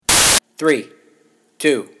3,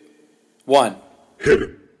 2, 1. Hit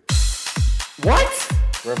it. What?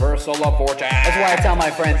 Reversal of fortune. That's why I tell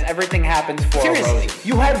my friends everything happens for a Seriously, Rosie.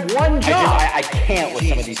 you had one job. I can't with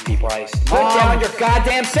some of these people. Christ. Put down your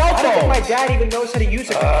goddamn cell I don't think my phone. dad even knows how to use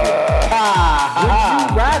a computer.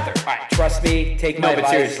 Would you rather? All right, trust me. Take my No, but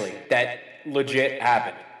advice. seriously, that legit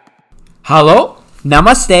happened. Hello,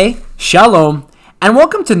 namaste, shalom, and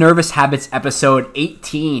welcome to Nervous Habits episode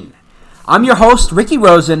 18. I'm your host, Ricky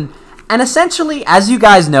Rosen, and essentially, as you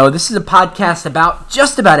guys know, this is a podcast about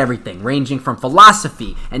just about everything, ranging from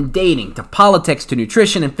philosophy and dating to politics to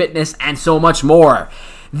nutrition and fitness and so much more.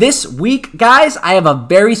 This week, guys, I have a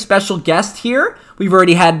very special guest here. We've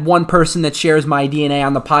already had one person that shares my DNA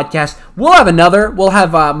on the podcast. We'll have another. We'll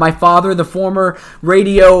have my father, the former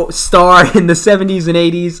radio star in the 70s and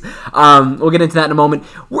 80s. We'll get into that in a moment.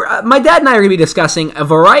 My dad and I are going to be discussing a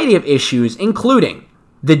variety of issues, including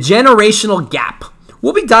the generational gap.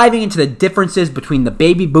 We'll be diving into the differences between the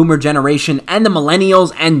baby boomer generation and the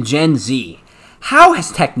millennials and Gen Z. How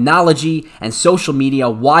has technology and social media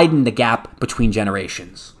widened the gap between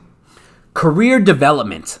generations? Career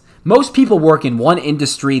development. Most people work in one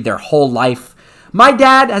industry their whole life. My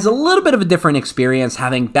dad has a little bit of a different experience,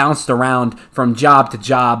 having bounced around from job to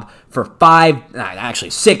job for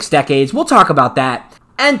 6 decades. We'll talk about that.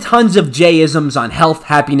 And tons of J-isms on health,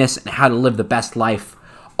 happiness, and how to live the best life.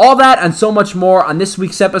 All that and so much more on this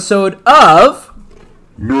week's episode of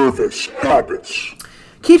Nervous Habits.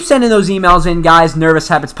 Keep sending those emails in, guys.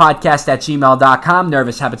 NervousHabitsPodcast@gmail.com.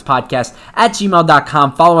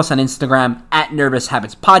 NervousHabitsPodcast@gmail.com. Follow us on Instagram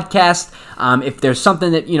 @NervousHabitsPodcast. If there's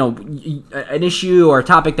something that, an issue or a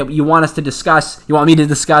topic that you want us to discuss, you want me to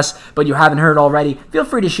discuss, but you haven't heard already, feel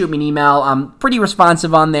free to shoot me an email. I'm pretty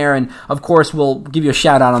responsive on there, and of course, we'll give you a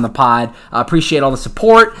shout out on the pod. Appreciate all the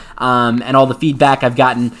support and all the feedback I've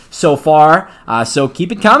gotten so far. So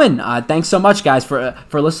keep it coming. Thanks so much, guys, for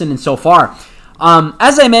listening so far.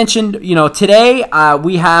 As I mentioned, today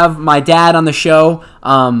we have my dad on the show.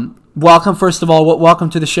 Welcome, first of all. Welcome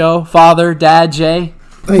to the show, Father, Dad, Jay.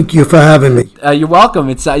 Thank you for having me. You're welcome.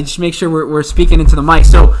 It's just make sure we're speaking into the mic.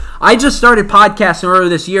 So I just started podcasting earlier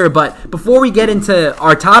this year, but before we get into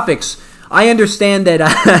our topics, I understand that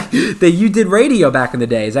that you did radio back in the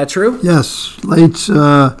day. Is that true? Yes,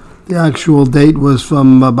 the actual date was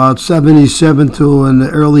from about 77 to in the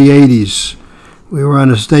early 80s. We were on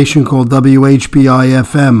a station called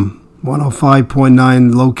WHBI-FM,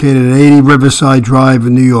 105.9, located at 80 Riverside Drive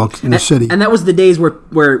in New York, in the city. And that was the days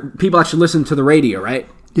where people actually listened to the radio, right?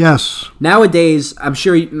 Yes. Nowadays, I'm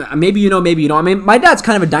sure, maybe you know, maybe you don't. I mean, my dad's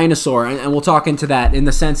kind of a dinosaur, and we'll talk into that in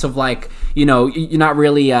the sense of you're not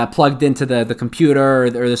really plugged into the computer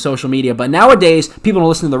or the social media. But nowadays, people don't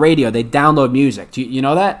listen to the radio. They download music. Do you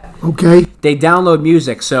know that? Okay. They download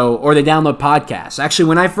music, or they download podcasts. Actually,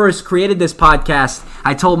 when I first created this podcast,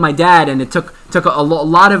 I told my dad, and it took a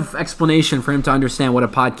lot of explanation for him to understand what a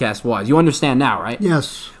podcast was. You understand now, right?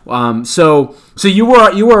 Yes. So you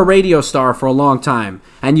were a radio star for a long time,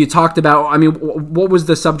 and you talked about. I mean, what was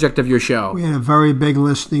the subject of your show? We had a very big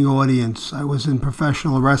listening audience. I was in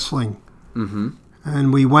professional wrestling,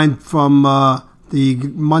 and we went from the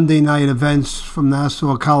Monday night events from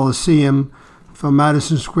Nassau Coliseum, from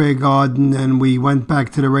Madison Square Garden, and we went back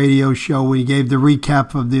to the radio show. We gave the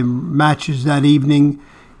recap of the matches that evening.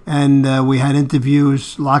 And we had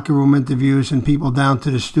interviews, locker room interviews, and people down to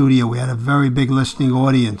the studio. We had a very big listening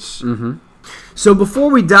audience. Mm-hmm. So before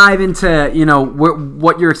we dive into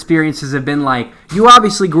what your experiences have been like, you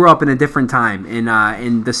obviously grew up in a different time in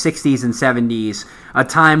the 60s and 70s, a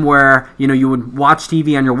time where you would watch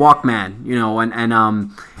TV on your Walkman,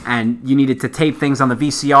 and you needed to tape things on the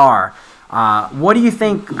VCR. What do you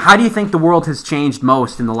think? How do you think the world has changed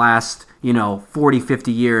most in the last 40,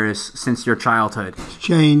 50 years since your childhood? It's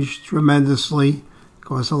changed tremendously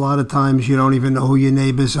because a lot of times you don't even know who your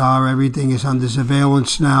neighbors are. Everything is under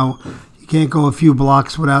surveillance now. You can't go a few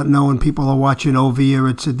blocks without knowing people are watching over you.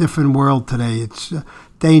 It's a different world today. It's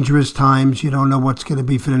dangerous times. You don't know what's going to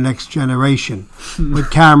be for the next generation.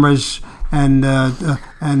 With cameras and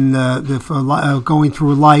going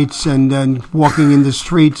through lights and walking in the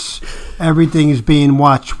streets, everything is being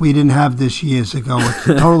watched. We didn't have this years ago. It's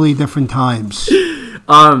totally different times.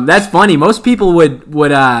 That's funny. Most people would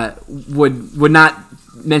not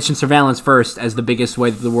mention surveillance first as the biggest way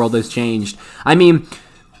that the world has changed. I mean,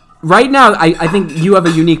 right now, I think you have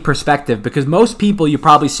a unique perspective because most people you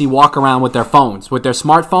probably see walk around with their phones, with their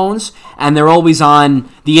smartphones, and they're always on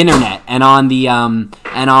the internet and on the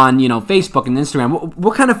Facebook and Instagram.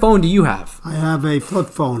 What kind of phone do you have? I have a flip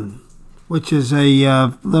phone. which is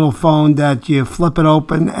a little phone that you flip it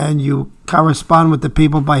open and you correspond with the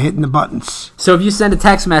people by hitting the buttons. So if you send a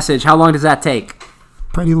text message, how long does that take?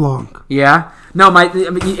 Pretty long. Yeah. No,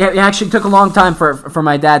 it actually took a long time for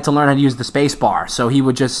my dad to learn how to use the space bar. So he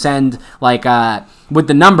would just send like with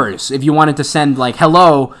the numbers. If you wanted to send like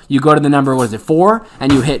hello, you go to the number, what is it, 4,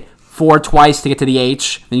 and you hit 4 twice to get to the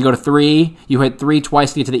H. Then you go to 3, you hit 3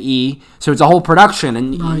 twice to get to the E. So it's a whole production,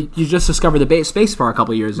 and you just discovered the space bar a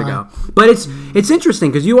couple of years ago. But it's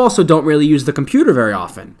interesting because you also don't really use the computer very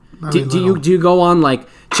often. Do you go on like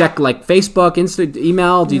check like Facebook, Insta,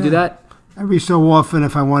 email? Do you do that? Every so often,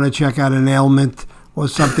 if I want to check out an ailment or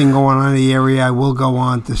something going on in the area, I will go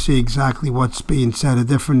on to see exactly what's being said, of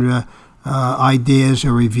different ideas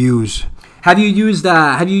or reviews. Have you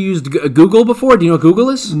used Google before? Do you know what Google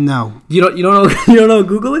is? No. You don't know what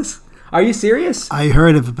Google is? Are you serious? I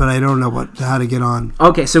heard of it, but I don't know how to get on.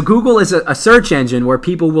 Okay, so Google is a search engine where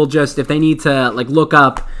people will just, if they need to like look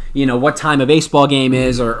up, what time a baseball game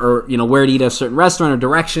is or where to eat at a certain restaurant or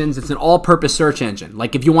directions, it's an all-purpose search engine.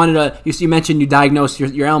 Like if you wanted to, you mentioned you diagnosed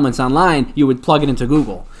your ailments online, you would plug it into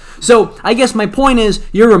Google. So I guess my point is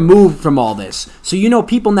you're removed from all this. So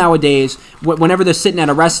people nowadays, whenever they're sitting at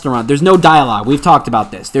a restaurant, there's no dialogue. We've talked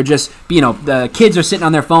about this. They're just, the kids are sitting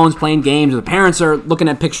on their phones playing games, or the parents are looking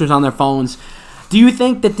at pictures on their phones. Do you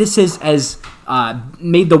think that this has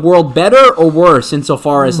made the world better or worse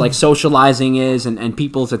insofar as like socializing is and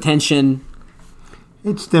people's attention?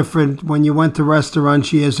 It's different. When you went to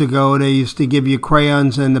restaurants years ago, they used to give you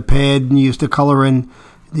crayons and a pad, and you used to color in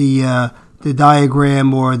the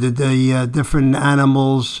diagram or the different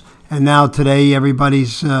animals. And now today,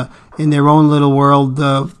 everybody's in their own little world.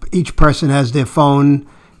 Each person has their phone,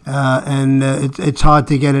 and it's hard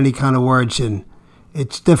to get any kind of words in.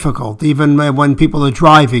 It's difficult. Even when people are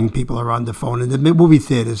driving, people are on the phone. In the movie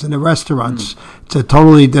theaters, in the restaurants, it's a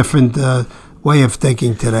totally different way of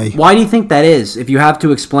thinking today. Why do you think that is? If you have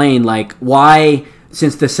to explain, like, why,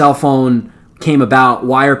 since the cell phone came about,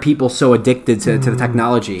 why are people so addicted to the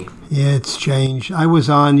technology? Yeah, it's changed. I was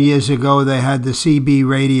on years ago. They had the CB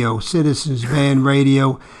radio, Citizens Band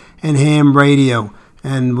Radio, and ham radio.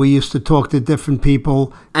 And we used to talk to different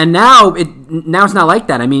people. And now it's not like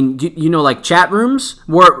that. I mean, like chat rooms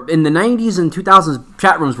were in the 90s and 2000s.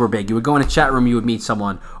 Chat rooms were big. You would go in a chat room, you would meet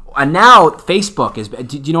someone. And now Facebook is.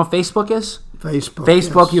 Do you know what Facebook is? Facebook,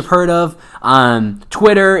 yes. You've heard of.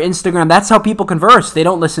 Twitter, Instagram. That's how people converse. They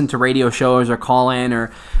don't listen to radio shows or call in,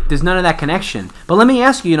 or there's none of that connection. But let me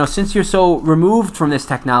ask you, since you're so removed from this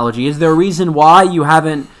technology, is there a reason why you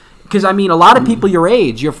haven't? Because, a lot of people your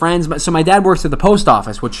age, your friends, so my dad works at the post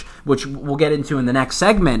office, which we'll get into in the next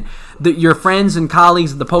segment. Your friends and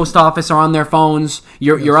colleagues at the post office are on their phones.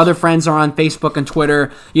 Your other friends are on Facebook and Twitter.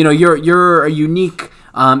 You're a unique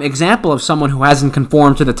example of someone who hasn't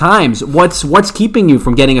conformed to the times. What's keeping you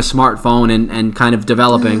from getting a smartphone and kind of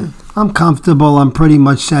developing? I'm comfortable. I'm pretty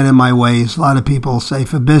much set in my ways. A lot of people say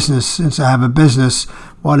for business, since I have a business,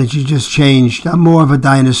 why don't you just change? I'm more of a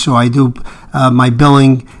dinosaur. I do my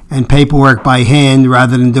billing and paperwork by hand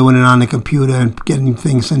rather than doing it on the computer and getting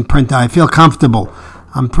things in print. I feel comfortable.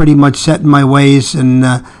 I'm pretty much set in my ways, and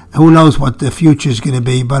who knows what the future is going to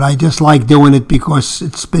be. But I just like doing it because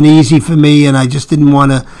it's been easy for me, and I just didn't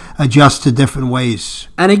want to adjust to different ways.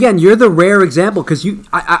 And again, you're the rare example because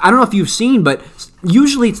I don't know if you've seen, but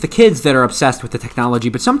usually it's the kids that are obsessed with the technology.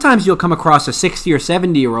 But sometimes you'll come across a 60 or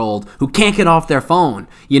 70-year-old who can't get off their phone,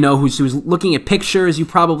 who's looking at pictures. You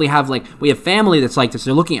probably have, we have family that's like this.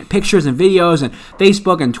 They're looking at pictures and videos and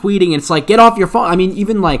Facebook and tweeting, and it's like, get off your phone.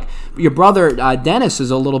 Even like your brother Dennis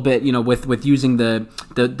is a little bit, with using the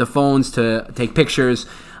phones to take pictures.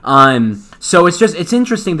 So it's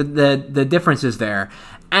interesting that the differences there.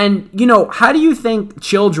 And how do you think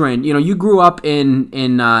children? You grew up in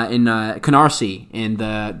Canarsie in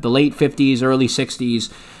the late 50s, early 60s.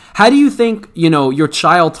 How do you think your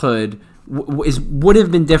childhood would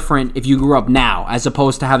have been different if you grew up now, as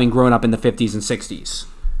opposed to having grown up in the 50s and 60s?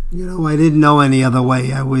 I didn't know any other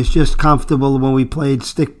way. I was just comfortable when we played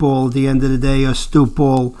stickball at the end of the day, or stoop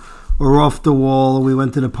ball, or off the wall. We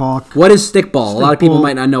went to the park. What is stickball? A lot of people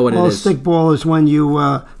might not know what it is. Stickball is when you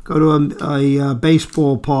go to a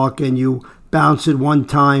baseball park and you bounce it one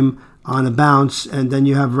time on a bounce, and then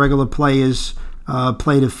you have regular players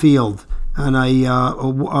play the field on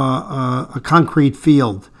a concrete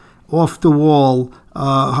field. Off the wall,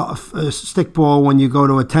 stickball when you go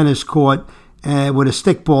to a tennis court with a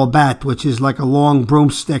stickball bat, which is like a long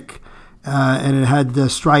broomstick, and it had the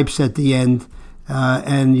stripes at the end.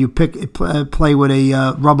 And you play with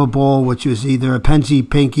a rubber ball, which was either a Penzi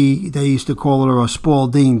Pinky, they used to call it, or a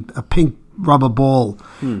Spalding, a pink rubber ball.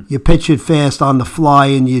 You pitch it fast on the fly,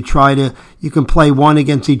 and you can play one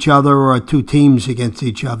against each other or two teams against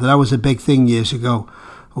each other. That was a big thing years ago.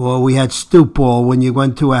 Or we had stoop ball. When you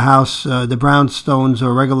went to a house, the brownstones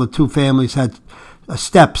or regular two families had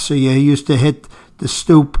steps, so you used to hit the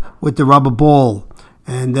stoop with the rubber ball,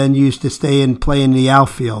 and then you used to stay and play in the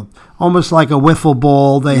outfield. Almost like a wiffle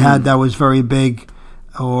ball they had that was very big.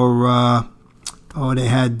 Or they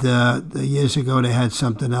had years ago they had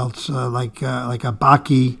something else like a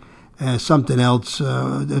baki, something else,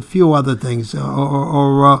 a few other things,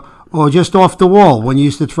 or just off the wall when you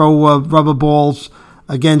used to throw rubber balls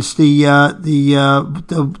against the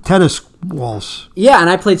tennis walls. Yeah,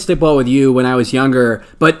 and I played stickball with you when I was younger,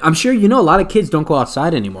 but I'm sure a lot of kids don't go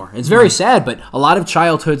outside anymore. It's very sad, but a lot of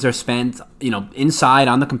childhoods are spent, inside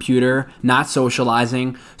on the computer, not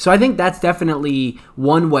socializing. So I think that's definitely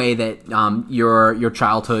one way that your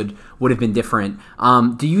childhood would have been different.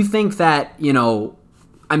 Do you think that,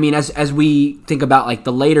 as we think about like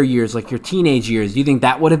the later years, like your teenage years, do you think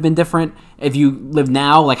that would have been different if you lived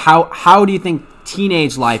now? Like how do you think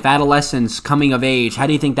teenage life, adolescence, coming of age, how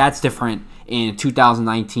do you think that's different in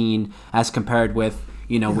 2019 as compared with,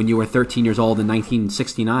 when you were 13 years old in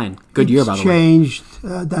 1969? Good year, by the way. It's changed.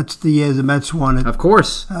 That's the year the Mets won it. Of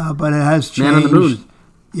course. But it has changed. Man on the moon.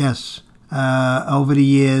 Yes. Over the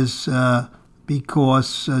years,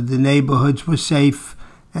 because the neighborhoods were safe.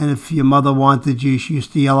 And if your mother wanted you, she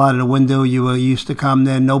used to yell out of the window. You were used to come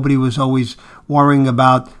there. Nobody was always worrying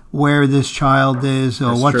about where this child is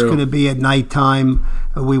or That's what's true. going to be at nighttime.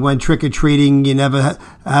 We went trick-or-treating. You never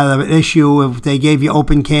had an issue. If they gave you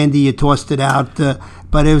open candy, you tossed it out.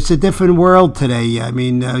 But it's a different world today. I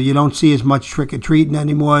mean, you don't see as much trick-or-treating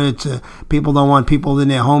anymore. It's people don't want people in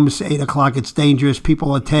their homes. 8 o'clock, it's dangerous.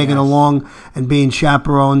 People are tagging along and being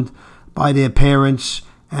chaperoned by their parents.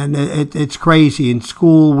 And it's crazy. In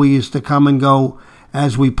school, we used to come and go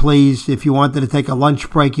as we pleased. If you wanted to take a lunch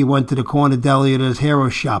break, you went to the corner deli or the hero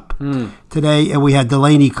shop. Today, we had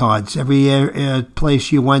Delaney cards. Every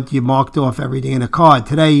place you went, you marked off everything in a card.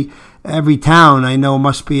 Today, every town, I know,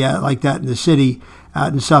 must be like that in the city.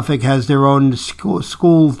 Out in Suffolk has their own school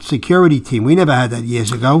security team. We never had that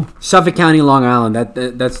years ago. Suffolk County, Long Island.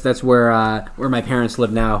 That's where my parents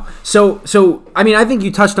live now. So I think you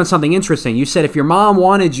touched on something interesting. You said if your mom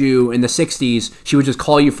wanted you in the 60s, she would just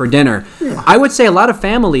call you for dinner. Yeah. I would say a lot of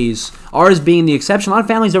families, ours being the exception, a lot of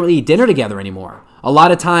families don't really eat dinner together anymore. A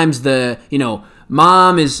lot of times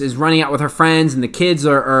mom is running out with her friends and the kids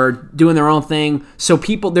are doing their own thing. So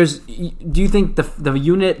do you think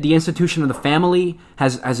the institution of the family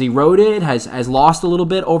has eroded, has lost a little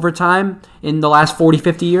bit over time in the last 40,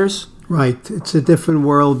 50 years? Right. It's a different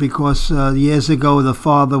world because years ago the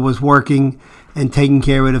father was working and taking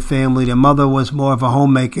care of the family. The mother was more of a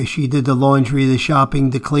homemaker. She did the laundry, the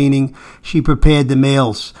shopping, the cleaning. She prepared the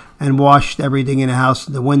meals and washed everything in the house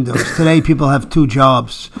and the windows. Today, people have 2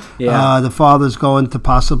 jobs. Yeah. The father's going to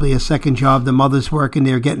possibly a second job. The mother's working.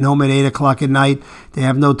 They're getting home at 8 o'clock at night. They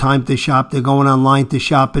have no time to shop. They're going online to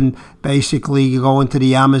shop and basically going to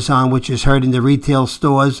the Amazon, which is heard in the retail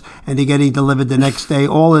stores, and they're getting delivered the next day,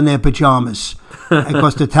 all in their pajamas.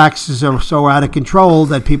 Because the taxes are so out of control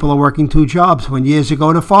that people are working 2 jobs. When years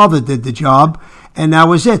ago, the father did the job, and that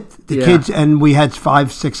was it. The kids, and we had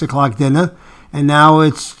 5, 6 o'clock dinner. And now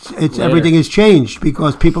it's everything has changed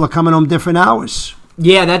because people are coming home different hours.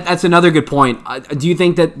 Yeah, that's another good point. Do you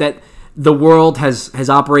think that the world has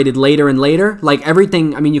operated later and later? Like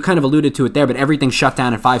everything, you kind of alluded to it there, but everything shut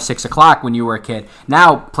down at 5, 6 o'clock when you were a kid.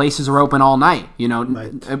 Now places are open all night.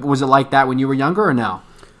 Right. Was it like that when you were younger or no?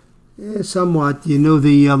 Yeah, somewhat.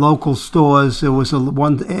 The local stores. There was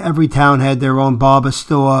every town had their own barber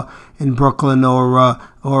store in Brooklyn, or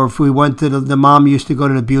if we went to the mom used to go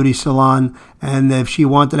to the beauty salon, and if she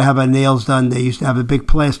wanted to have her nails done, they used to have a big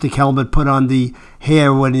plastic helmet put on the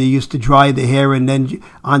hair when they used to dry the hair, and then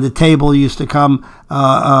on the table used to come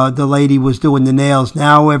the lady was doing the nails.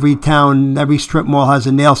 Now every town, every strip mall has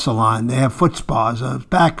a nail salon. They have foot spas,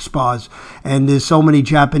 back spas, and there's so many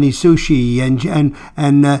Japanese sushi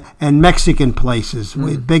and Mexican places.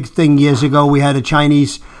 Big thing years ago, we had a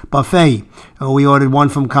Chinese buffet. We ordered 1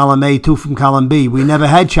 from column A, 2 from column B. We never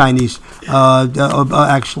had Chinese,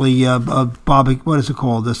 barbecue. What is it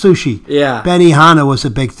called? The sushi. Yeah. Benihana was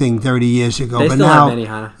a big thing 30 years ago. They but still now, have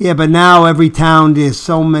Benihana. Yeah, but now every town there's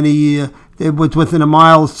so many. Within a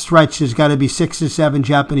mile stretch, there's got to be 6 or 7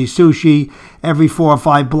 Japanese sushi. Every 4 or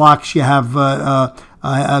 5 blocks, you have a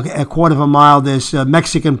quarter of a mile. There's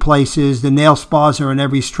Mexican places. The nail spas are in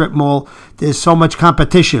every strip mall. There's so much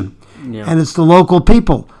competition, and it's the local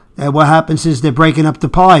people. what happens is they're breaking up the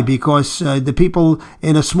pie because the people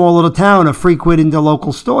in a small little town are frequenting the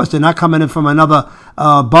local stores. They're not coming in from another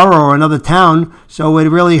borough or another town, so it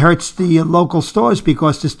really hurts the local stores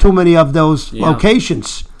because there's too many of those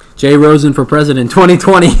locations. Jay Rosen for president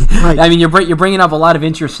 2020. Right. I mean, you're bringing up a lot of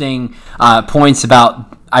interesting points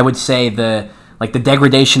about, I would say, the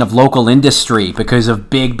degradation of local industry because of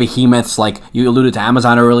big behemoths like you alluded to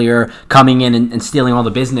Amazon earlier coming in and stealing all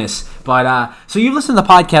the business. But so you've listened to the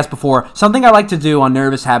podcast before. Something I like to do on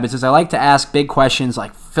Nervous Habits is I like to ask big questions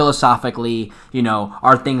like philosophically,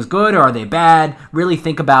 are things good or are they bad? Really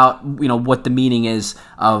think about, what the meaning is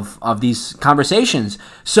of these conversations.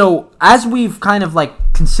 So as we've kind of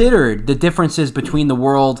like considered the differences between the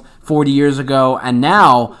world 40 years ago and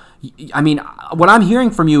now, I mean, what I'm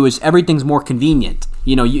hearing from you is everything's more convenient.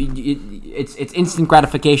 It's instant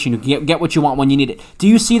gratification. You can get what you want when you need it. Do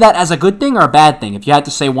you see that as a good thing or a bad thing? If you had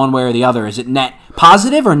to say one way or the other, is it net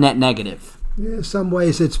positive or net negative? Yeah, some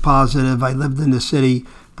ways it's positive. I lived in the city,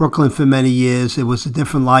 Brooklyn, for many years. It was a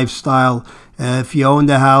different lifestyle. If you owned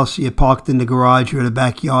a house, you parked in the garage or in the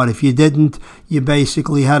backyard. If you didn't, you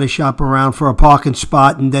basically had to shop around for a parking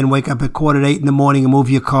spot and then wake up at 7:45 in the morning and move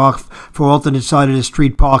your car for alternate side of the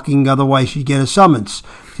street parking. Otherwise, you'd get a summons.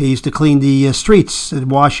 They used to clean the streets. The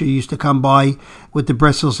washer used to come by with the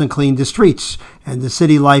bristles and clean the streets. And the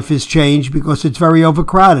city life has changed because it's very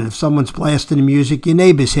overcrowded. If someone's blasting the music, your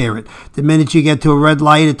neighbors hear it. The minute you get to a red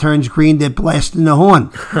light, it turns green, they're blasting the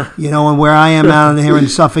horn. And where I am out here in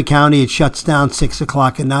Suffolk County, it shuts down 6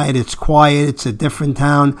 o'clock at night. It's quiet. It's a different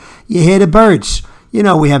town. You hear the birds.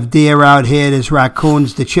 We have deer out here. There's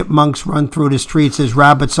raccoons. The chipmunks run through the streets. There's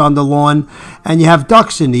rabbits on the lawn. And you have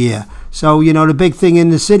ducks in the air. So, the big thing in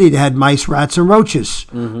the city, they had mice, rats, and roaches.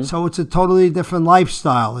 Mm-hmm. So it's a totally different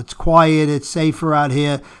lifestyle. It's quiet. It's safer out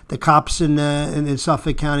here. The cops in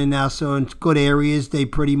Suffolk County now, so in good areas, they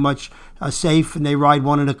pretty much are safe, and they ride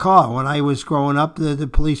one in a car. When I was growing up, the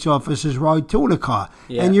police officers ride two in a car.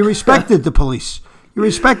 Yeah. And you respected the police. You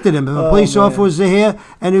respected him. If a police officer was here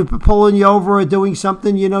and he was pulling you over or doing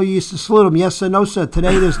something, you used to salute him. Yes or no, sir.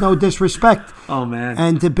 Today, there's no disrespect. Oh, man.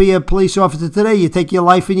 And to be a police officer today, you take your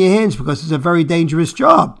life in your hands because it's a very dangerous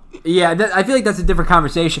job. Yeah, I feel like that's a different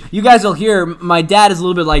conversation. You guys will hear, my dad is a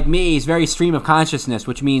little bit like me. He's very stream of consciousness,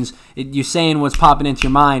 which means you're saying what's popping into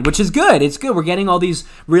your mind, which is good. It's good. We're getting all these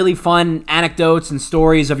really fun anecdotes and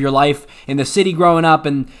stories of your life in the city growing up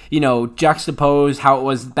and, juxtapose how it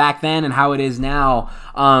was back then and how it is now.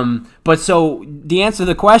 But so the answer to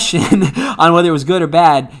the question on whether it was good or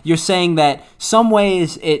bad, you're saying that some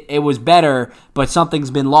ways it was better, but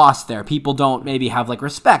something's been lost there. People don't maybe have like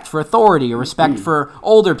respect for authority or respect for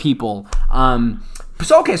older people.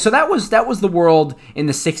 So that was the world in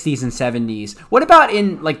the 60s and 70s. What about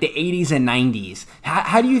in like the 80s and 90s?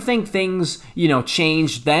 How do you think things,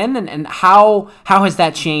 changed then? And how has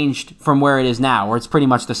that changed from where it is now, where it's pretty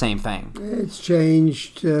much the same thing? It's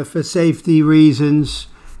changed for safety reasons,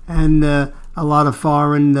 and a lot of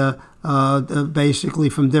foreign basically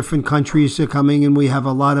from different countries are coming, and we have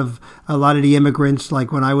a lot of the immigrants.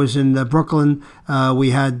 Like when I was in Brooklyn, we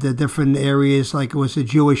had different areas. Like it was a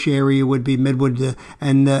Jewish area, would be Midwood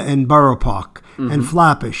and Borough Park and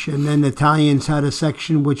Flatbush, and then the Italians had a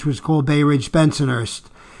section which was called Bay Ridge, Bensonhurst,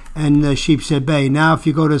 and Sheepshead Bay. Now, if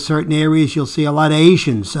you go to certain areas, you'll see a lot of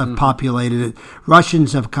Asians have populated it.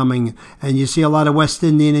 Russians have coming, and you see a lot of West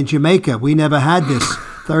Indian and Jamaica. We never had this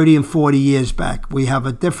 30 and 40 years back. We have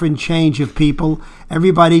a different change of people.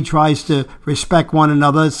 Everybody tries to respect one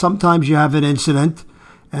another. Sometimes you have an incident.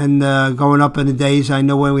 And going up in the days, I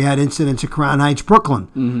know when we had incidents at Crown Heights, Brooklyn,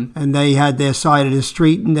 and they had their side of the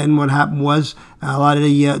street. And then what happened was a lot of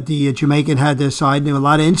the Jamaican had their side. And there were a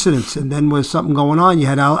lot of incidents. And then was something going on. You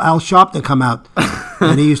had Al Sharpton come out,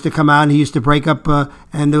 and he used to come out and he used to break up.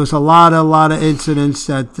 And there was a lot of incidents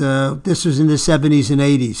that this was in the 70s and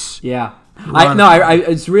 80s. Yeah.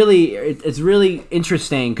 It's really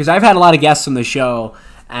interesting because I've had a lot of guests on the show,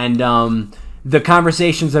 and the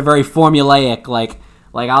conversations are very formulaic.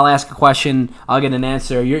 Like I'll ask a question, I'll get an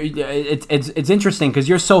answer. It's interesting because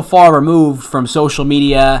you're so far removed from social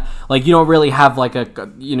media. Like you don't really have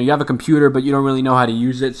you have a computer, but you don't really know how to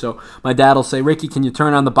use it. So my dad will say, "Ricky, can you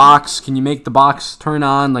turn on the box? Can you make the box turn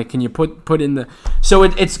on? Like, can you put in the?" So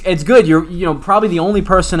it's good. You're probably the only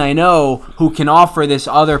person I know who can offer this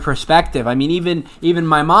other perspective. I mean, even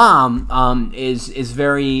my mom is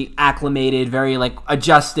very acclimated, very like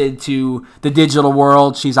adjusted to the digital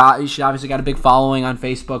world. She obviously got a big following on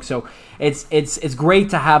Facebook, so it's great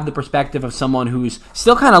to have the perspective of someone who's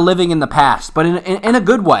still kind of living in the past, but in a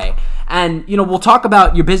good way. And we'll talk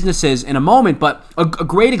about your businesses in a moment, but a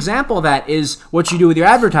great example of that is what you do with your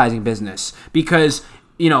advertising business, because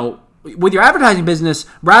with your advertising business,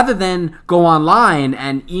 rather than go online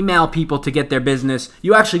and email people to get their business,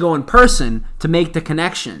 you actually go in person to make the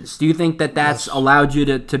connections. Do you think that that's allowed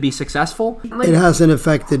you to be successful? It hasn't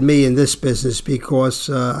affected me in this business because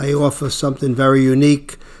I offer something very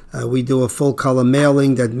unique. We do a full-color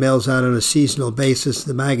mailing that mails out on a seasonal basis,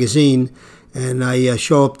 the magazine, and I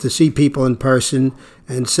show up to see people in person.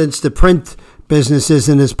 And since the print business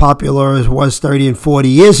isn't as popular as it was 30 and 40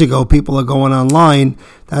 years ago, people are going online.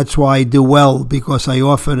 That's why I do well, because I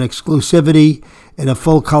offer an exclusivity in a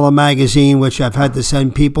full-color magazine, which I've had to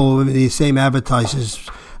send people, the same advertisers,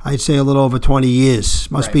 I'd say a little over 20 years.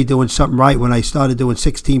 Must be doing something right. When I started doing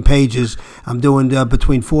 16 pages, I'm doing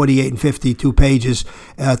between 48 and 52 pages,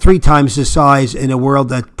 3 times the size in a world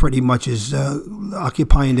that pretty much is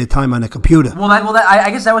occupying their time on a computer. I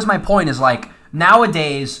guess that was my point, is like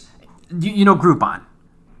nowadays, you know Groupon?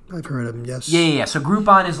 I've heard of them, yes. Yeah. So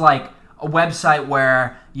Groupon is like a website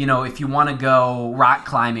where, if you want to go rock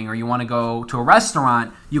climbing or you want to go to a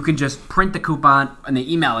restaurant, you can just print the coupon and they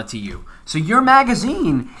email it to you. So your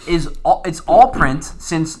magazine it's all print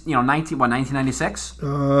since 1996?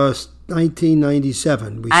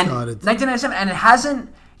 1997 we started. 1997, and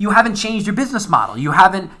you haven't changed your business model. You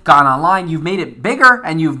haven't gone online. You've made it bigger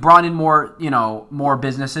and you've brought in more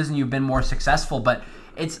businesses and you've been more successful. But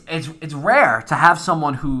it's rare to have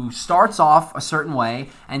someone who starts off a certain way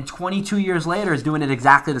and 22 years later is doing it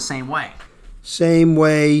exactly the same way. Same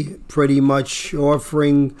way, pretty much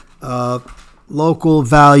offering local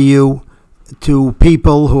value to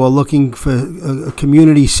people who are looking for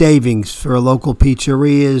community savings for local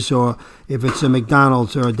pizzerias, or if it's a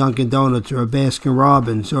McDonald's or a Dunkin' Donuts or a Baskin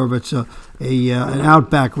Robbins, or if it's an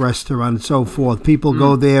Outback restaurant and so forth. People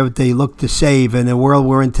go there, they look to save. In the world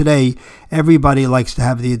we're in today, everybody likes to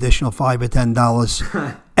have the additional $5 or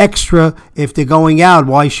 $10 extra. If they're going out,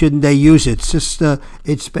 why shouldn't they use it? It's just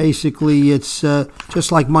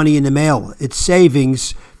like money in the mail. It's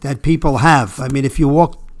savings that people have. I mean, if you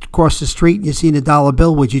walk across the street and you see a dollar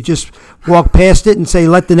bill, would you just walk past it and say,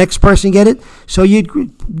 let the next person get it? So you'd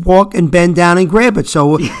walk and bend down and grab it.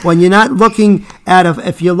 So when you're not looking at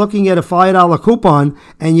if you're looking at a $5 coupon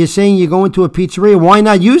and you're saying you're going to a pizzeria, why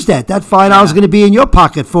not use that? That $5 is going to be in your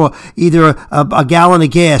pocket for either a gallon of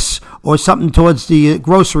gas or something towards the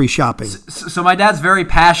grocery shopping. So my dad's very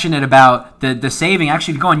passionate about the saving.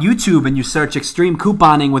 Actually, if you go on YouTube and you search Extreme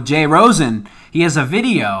Couponing with Jay Rosen, he has a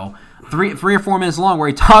video 3 or 4 minutes long where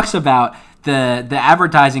he talks about the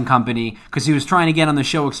advertising company, because he was trying to get on the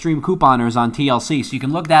show Extreme Couponers on TLC. So you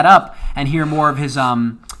can look that up and hear more of his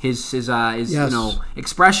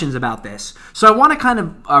expressions about this. So I want to kind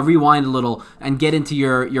of rewind a little and get into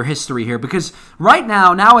your history here, because right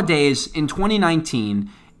nowadays in 2019,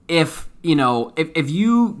 if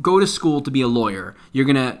you go to school to be a lawyer, you're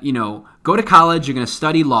gonna go to college, you're gonna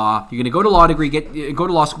study law, you're gonna go to law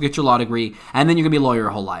school, get your law degree, and then you're gonna be a lawyer your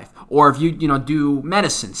whole life. Or if you do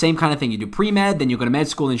medicine, same kind of thing. You do pre-med, then you go to med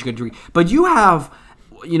school, then you get a degree. But you have,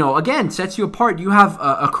 again, sets you apart. You have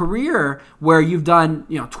a career where you've done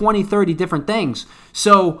 20, 30 different things.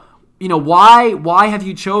 So why have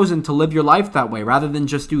you chosen to live your life that way rather than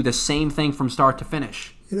just do the same thing from start to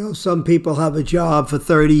finish? Some people have a job for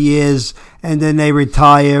 30 years and then they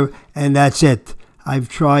retire and that's it. I've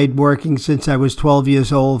tried working since I was 12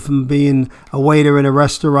 years old, from being a waiter in a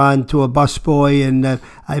restaurant to a busboy, and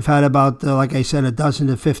I've had about, like I said, a dozen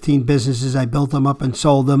to 15 businesses. I built them up and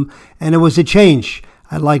sold them, and it was a change.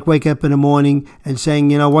 I'd wake up in the morning and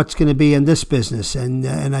saying, what's going to be in this business?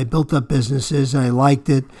 And I built up businesses, and I liked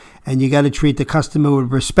it, and you got to treat the customer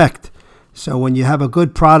with respect. So when you have a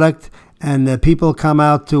good product and people come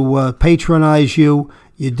out to patronize you,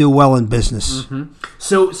 you do well in business. Mm-hmm.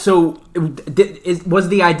 So was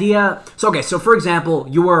the idea... So for example,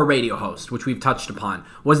 you were a radio host, which we've touched upon.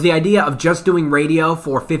 Was the idea of just doing radio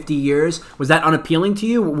for 50 years, was that unappealing to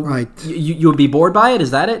you? Right. You would be bored by it?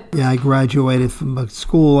 Is that it? Yeah, I graduated from a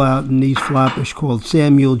school out in East Flatbush called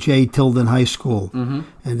Samuel J. Tilden High School.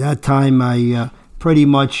 Mm-hmm. At that time, I pretty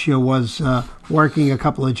much was working a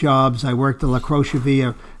couple of jobs. I worked at La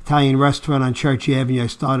Crocevia Italian restaurant on Church Avenue. I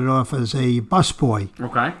started off as a busboy.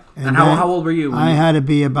 Okay. And how old were you? I had to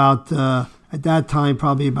be about, at that time,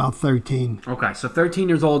 probably about 13. Okay, so 13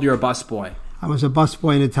 years old, you're a busboy. I was a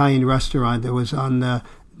busboy in an Italian restaurant that was on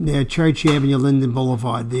near Church Avenue, Linden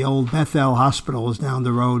Boulevard. The old Bethel Hospital was down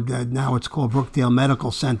the road. Now it's called Brookdale Medical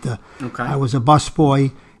Center. Okay. I was a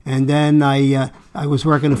busboy, and then I was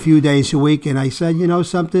working a few days a week, and I said,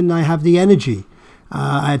 something, I have the energy.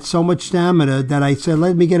 I had so much stamina that I said,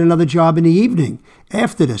 let me get another job in the evening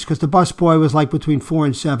after this, because the busboy was between 4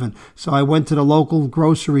 and 7. So I went to the local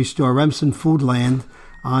grocery store, Remsen Foodland,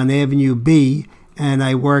 on Avenue B, and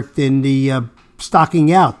I worked in the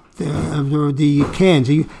stocking out the cans.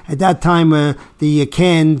 At that time, the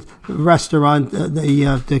canned restaurant,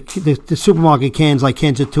 the supermarket cans, like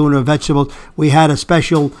cans of tuna, vegetables, we had a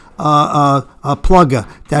special a plugger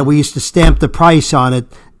that we used to stamp the price on it,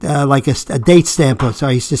 like a date stamper. So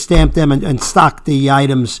I used to stamp them and stock the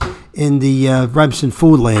items in the Remsen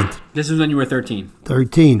Foodland. This was when you were 13.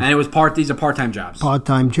 13. And it was these are part-time jobs.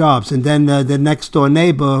 Part-time jobs. And then the next door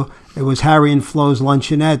neighbor, it was Harry and Flo's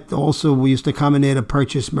Luncheonette. Also, we used to come in there to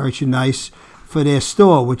purchase merchandise for their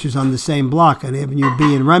store, which is on the same block on Avenue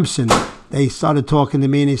B in Remsen. They started talking to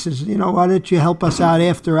me, and he says, why don't you help us out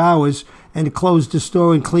after hours and close the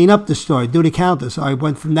store and clean up the store, do the counter. So I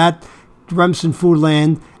went from that to Remsen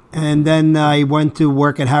Foodland, and then I went to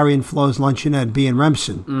work at Harry and Flo's Luncheonette B in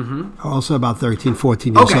Remsen. Also about 13,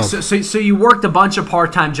 14 years old. Okay, so you worked a bunch of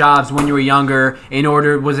part-time jobs when you were younger.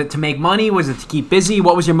 Was it to make money? Was it to keep busy?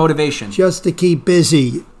 What was your motivation? Just to keep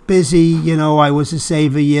busy. I was a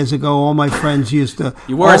saver years ago. All my friends used to...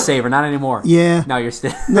 You were a saver, not anymore. Yeah. No, you're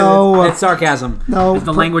still... No. It's sarcasm. No. It's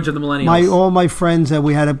the language of the millennials. All my friends,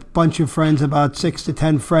 we had a bunch of friends, about 6 to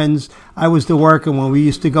 10 friends. I was the worker when we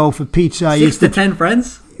used to go for pizza. 6 to 10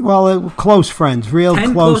 friends? Well, close friends, real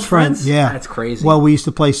 10 close friends. Yeah. That's crazy. Well, we used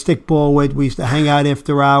to play stickball with. We used to hang out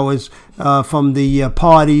after hours from the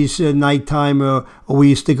parties at nighttime, or we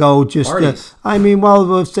used to go just... Parties?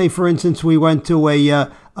 Let's say, for instance, we went to a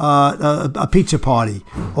pizza party,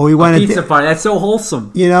 or we went pizza party. That's so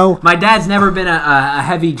wholesome. My dad's never been a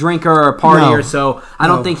heavy drinker or partier, so I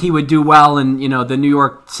don't think he would do well in the New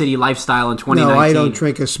York City lifestyle in 2019. No, I don't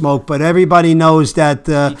drink or smoke, but everybody knows that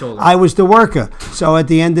I was the worker. So at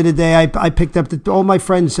the end of the day, I picked up all my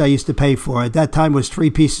friends I used to pay for. At that time, was 3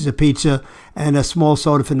 pieces of pizza and a small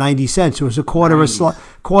soda for 90 cents. It was a quarter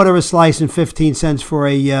a slice and 15 cents for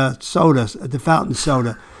a soda, the fountain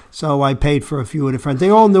soda. So I paid for a few of the friends. They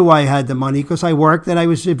all knew I had the money because I worked and I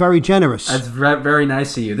was very generous. That's very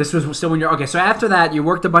nice of you. This was still when you're... Okay, so after that, you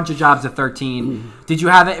worked a bunch of jobs at 13. Did you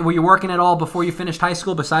have it? Were you working at all before you finished high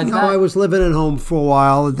school besides that? No, I was living at home for a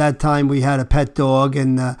while. At that time, we had a pet dog.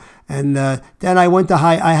 And then I went to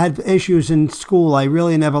I had issues in school. I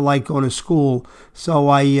really never liked going to school. So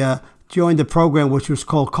I joined a program which was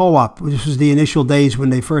called Co-op. This was the initial days when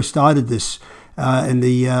they first started this. In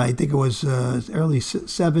the I think it was early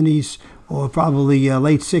 70s or probably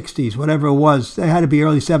late 60s, whatever it was. It had to be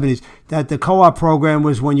early 70s. That the co-op program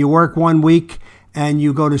was when you work 1 week and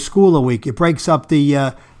you go to school a week. It breaks up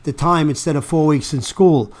the time instead of 4 weeks in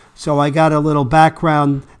school. So I got a little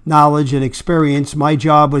background knowledge and experience. My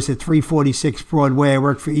job was at 346 Broadway. I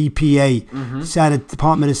worked for EPA,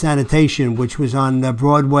 Department of Sanitation, which was on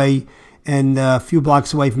Broadway and a few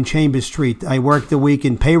blocks away from Chambers Street. I worked a week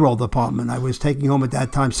in payroll department. I was taking home at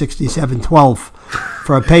that time $67.12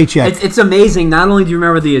 for a paycheck. It's amazing. Not only do you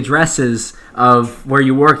remember the addresses of where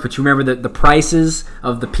you worked, but you remember the prices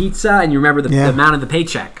of the pizza, and you remember the amount of the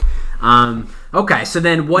paycheck. Okay, so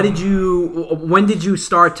then when did you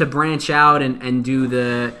start to branch out and do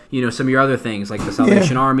the, some of your other things like the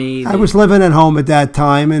Salvation Army? I was living at home at that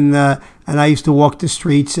time, and I used to walk the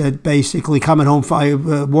streets, basically coming home,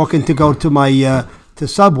 walking to go to my to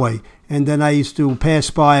Subway. And then I used to pass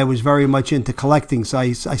by. I was very much into collecting, so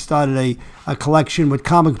I started a collection with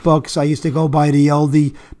comic books. I used to go by the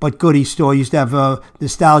oldie but goodie store. I used to have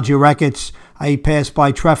Nostalgia Records. I passed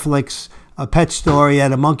by Treflix, a pet store. He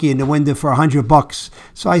had a monkey in the window for $100.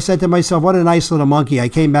 So I said to myself, what a nice little monkey. I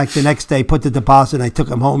came back the next day, put the deposit, and I took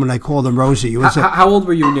him home, and I called him Rosie. How old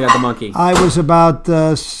were you when you had the monkey? I was about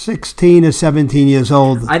 16 or 17 years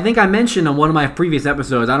old. I think I mentioned on one of my previous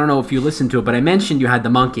episodes, I don't know if you listened to it, but I mentioned you had the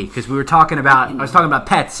monkey because I was talking about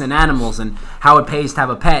pets and animals and how it pays to have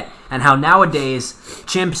a pet and how nowadays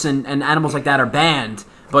chimps and animals like that are banned.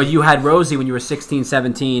 But you had Rosie when you were 16,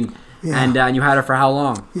 17. Yeah. And you had her for how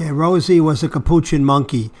long? Yeah, Rosie was a capuchin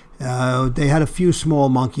monkey. They had a few small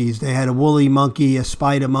monkeys. They had a woolly monkey, a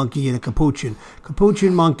spider monkey, and a capuchin.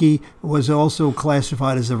 Capuchin monkey was also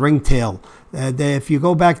classified as a ringtail. If you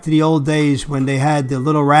go back to the old days when they had the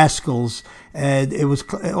little rascals, it was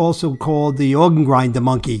also called the organ grinder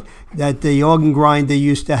monkey. That the organ grinder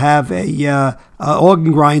used to have a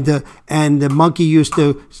organ grinder, and the monkey used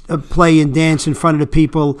to play and dance in front of the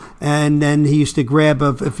people, and then he used to grab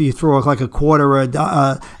if you throw like a quarter or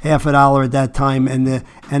half a dollar at that time,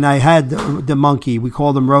 and I had the monkey. We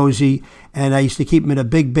called him Rosie, and I used to keep him in a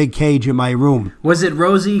big cage in my room. Was it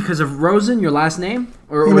Rosie because of Rosen, your last name,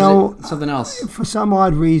 or was it something else? For some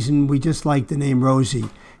odd reason, we just liked the name Rosie.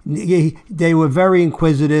 They were very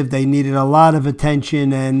inquisitive. They needed a lot of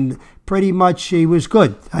attention, and pretty much he was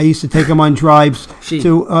good. I used to take him on drives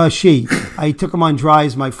I took him on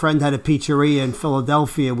drives. My friend had a pizzeria in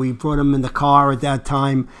Philadelphia. We brought him in the car at that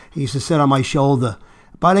time. He used to sit on my shoulder.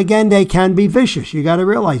 But again, they can be vicious. You got to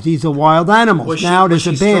realize these are wild animals. Was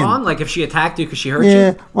she strong? Like if she attacked you because she hurt you?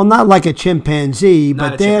 Yeah, well, not like a chimpanzee,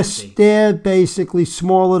 Not but a chimpanzee. they're basically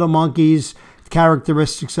small little monkeys,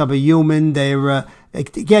 characteristics of a human. They're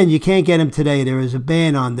again, you can't get them today. There is a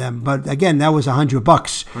ban on them. But again, that was $100.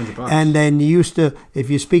 $100. And then you used to, if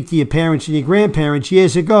you speak to your parents and your grandparents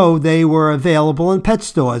years ago, they were available in pet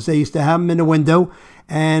stores. They used to have them in the window,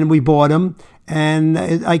 and we bought them. And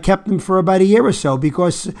I kept him for about a year or so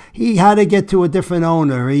because he had to get to a different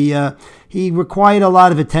owner. He required a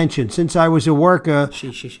lot of attention. Since I was a worker,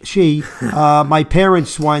 my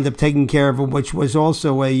parents wind up taking care of him, which was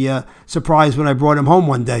also a surprise when I brought him home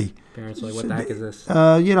one day. Parents were like, what the heck is this?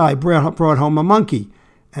 I brought home a monkey,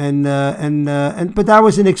 and but that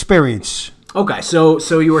was an experience. Okay, so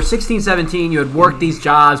you were 16, 17. You had worked these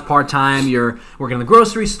jobs part time. You're working in the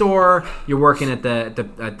grocery store. You're working at the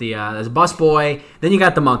as a busboy. Then you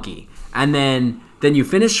got the monkey, and then you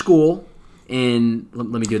finished school in. Let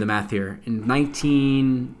me do the math here. In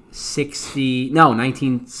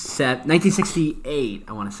 1968.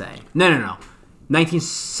 I want to say no.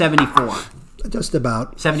 1974. Just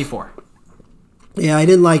about 74. Yeah, I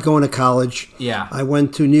didn't like going to college. Yeah. I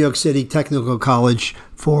went to New York City Technical College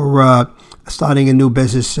for starting a new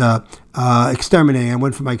business, exterminating. I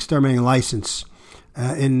went for my exterminating license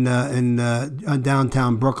in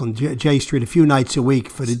downtown Brooklyn, J Street, a few nights a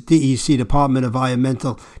week for the DEC, Department of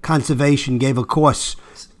Environmental Conservation, gave a course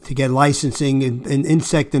to get licensing in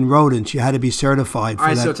insect and rodents. You had to be certified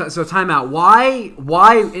for that. All right, so time out. Why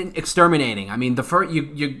exterminating? I mean, the first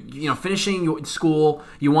you finishing your school,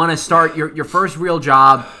 you want to start your first real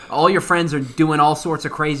job. All your friends are doing all sorts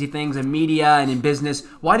of crazy things in media and in business.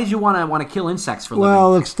 Why did you want to kill insects for a living?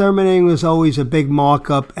 Well, exterminating was always a big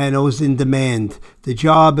markup, and it was in demand. The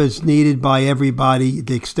job is needed by everybody.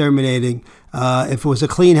 The exterminating. If it was a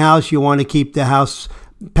clean house, you want to keep the house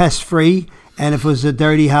pest free. And if it was a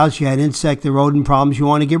dirty house, you had insect and rodent problems, you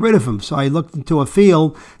want to get rid of them. So I looked into a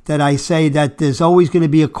field that I say that there's always going to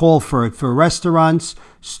be a call for it, for restaurants,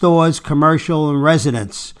 stores, commercial, and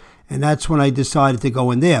residents. And that's when I decided to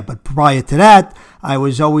go in there. But prior to that, I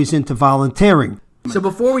was always into volunteering. So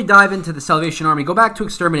before we dive into the Salvation Army, go back to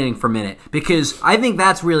exterminating for a minute, because I think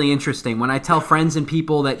that's really interesting. When I tell friends and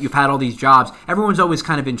people that you've had all these jobs, everyone's always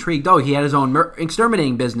kind of intrigued. Oh, he had his own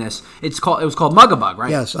exterminating business. It was called Mugabug,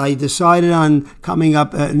 right? Yes, I decided on coming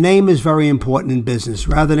up. Name is very important in business.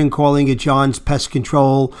 Rather than calling it John's Pest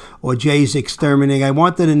Control or Jay's Exterminating, I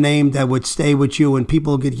wanted a name that would stay with you and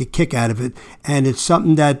people would get a kick out of it. And it's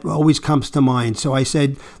something that always comes to mind. So I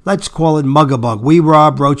said, let's call it Mugabug. We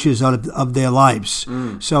rob roaches out of their lives.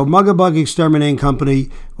 So Mugabug Exterminating Company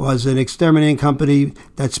was an exterminating company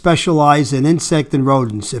that specialized in insect and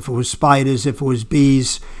rodents. If it was spiders, if it was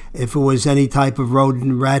bees, if it was any type of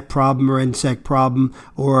rodent, rat problem or insect problem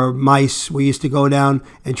or mice, we used to go down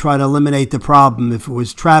and try to eliminate the problem. If it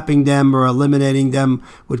was trapping them or eliminating them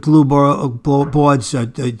with glue boards,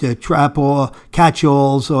 the trap or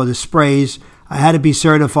catch-alls or the sprays, I had to be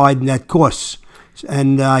certified in that course.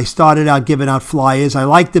 And I started out giving out flyers. I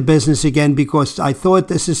liked the business again because I thought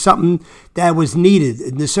this is something that was needed.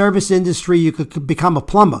 In the service industry, you could become a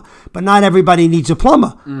plumber, but not everybody needs a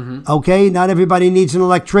plumber, okay? Not everybody needs an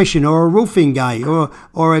electrician or a roofing guy or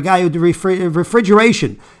a guy with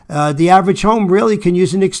refrigeration. The average home really can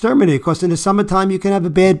use an exterminator because in the summertime, you can have a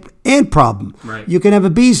bad ant problem. Right. You can have a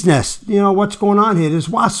bee's nest. You know, what's going on here? There's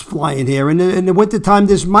wasps flying here. In the wintertime,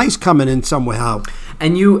 there's mice coming in somehow.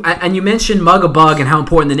 And you mentioned Mugabug and how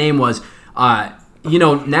important the name was.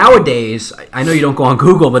 Nowadays, I know you don't go on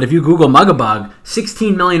Google, but if you Google Mugabug,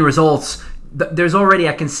 16 million results. There's already,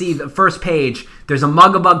 I can see the first page. There's a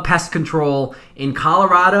Mugabug pest control in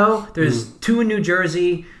Colorado. There's 2 in New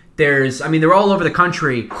Jersey. They're all over the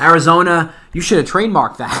country. Arizona, you should have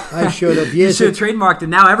trademarked that. I should have. You should have trademarked it.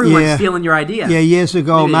 Now everyone's stealing your idea. Yeah, years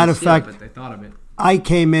ago. Maybe Matter of fact, but they thought of it. I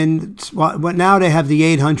came in, now they have the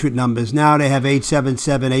 800 numbers. Now they have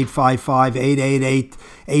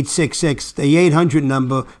 877-855-888-866. The 800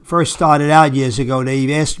 number first started out years ago.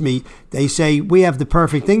 They asked me, they say, we have the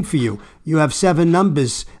perfect thing for you. You have 7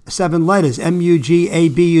 numbers, 7 letters,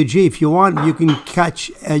 M-U-G-A-B-U-G. If you want, you can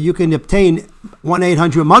obtain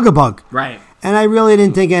 1-800-Mugabug. Right. And I really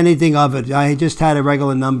didn't think anything of it. I just had a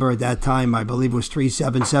regular number at that time. I believe it was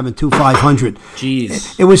 377-2500.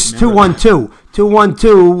 Jeez. It was 212.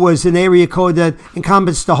 212 was an area code that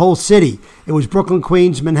encompassed the whole city. It was Brooklyn,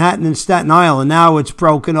 Queens, Manhattan, and Staten Island. Now it's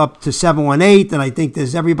broken up to 718, and I think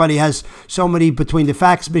everybody has so many between the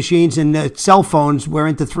fax machines and cell phones. We're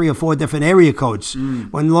into 3 or 4 different area codes.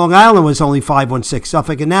 When Long Island was only 516,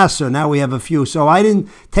 Suffolk and Nassau. Now we have a few. So I didn't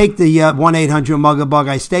take the 1-800-MUG-A-BUG.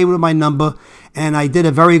 I stayed with my number. And I did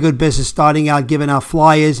a very good business starting out, giving out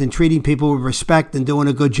flyers and treating people with respect and doing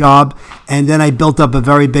a good job. And then I built up a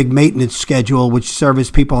very big maintenance schedule, which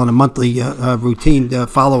serviced people on a monthly routine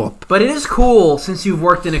follow-up. But it is cool since you've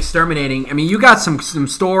worked in exterminating. I mean, you got some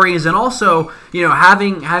stories, and also,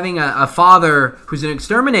 having a father who's an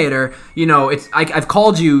exterminator. I've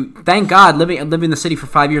called you. Thank God, living in the city for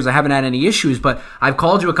 5 years, I haven't had any issues. But I've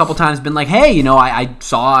called you a couple times, been like, hey, I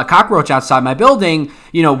saw a cockroach outside my building.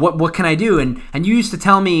 What can I do? And you used to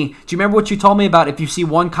tell me, do you remember what you told me about if you see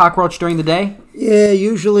one cockroach during the day? Yeah,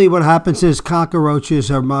 usually what happens is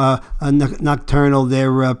cockroaches are nocturnal.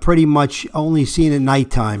 They're pretty much only seen at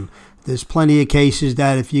nighttime. There's plenty of cases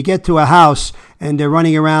that if you get to a house and they're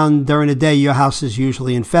running around during the day, your house is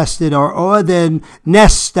usually infested, or they're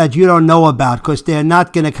nests that you don't know about because they're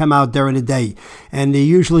not going to come out during the day. And they're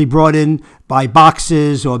usually brought in by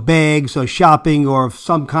boxes or bags or shopping or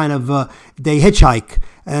some kind of, they hitchhike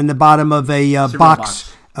in the bottom of a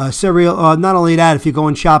box. Cereal. Not only that, if you're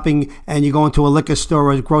going shopping and you go into a liquor store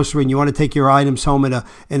or a grocery and you want to take your items home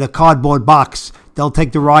in a cardboard box, they'll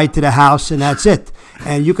take the ride to the house and that's it.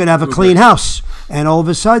 And you can have a clean house. And all of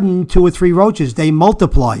a sudden, 2 or 3 roaches, they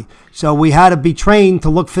multiply. So we had to be trained to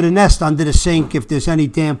look for the nest under the sink if there's any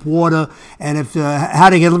damp water, and if how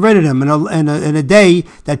to get rid of them in a day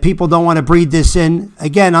that people don't want to breathe this in.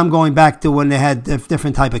 Again, I'm going back to when they had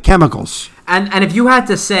different type of chemicals. And if you had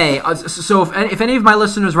to say, so if any of my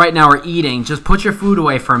listeners right now are eating, just put your food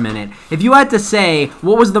away for a minute. If you had to say,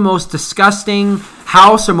 what was the most disgusting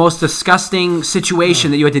house or most disgusting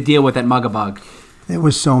situation that you had to deal with at Mug-A-Bug? There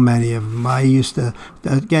was so many of them. I used to,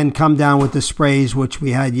 again, come down with the sprays, which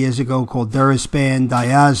we had years ago, called Duraspan,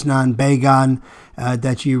 Diaznon, Bagon,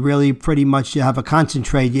 that you really pretty much have a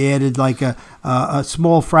concentrate. You added like a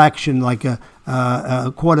small fraction, like a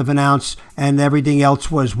quarter of an ounce, and everything else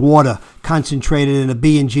was water concentrated in a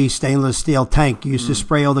B&G stainless steel tank. You used to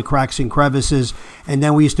spray all the cracks and crevices, and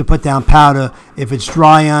then we used to put down powder if it's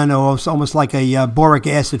dry on, or it's almost like a boric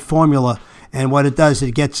acid formula. And what it does,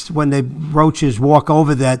 it gets, when the roaches walk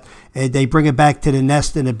over that, they bring it back to the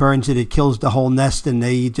nest and it burns it. It kills the whole nest and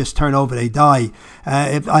they just turn over, they die.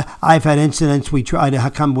 I've had incidents, we try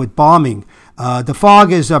to come with bombing. The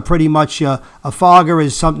foggers are pretty much, a fogger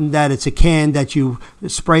is something that it's a can that you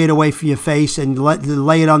spray it away from your face and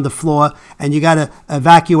lay it on the floor, and you got to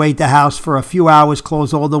evacuate the house for a few hours,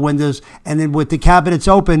 close all the windows, and then with the cabinets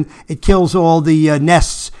open, it kills all the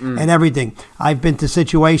nests and everything. I've been to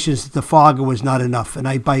situations that the fogger was not enough,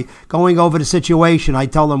 and by going over the situation, I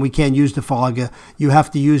tell them we can't use the fogger. You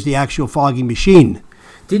have to use the actual fogging machine.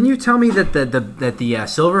 Didn't you tell me that the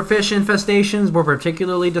silverfish infestations were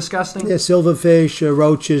particularly disgusting? Yeah, silverfish,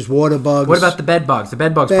 roaches, water bugs. What about the bed bugs? The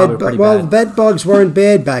bed bugs probably pretty bad. bad. Bed bugs weren't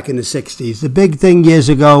bad back in the 60s. The big thing years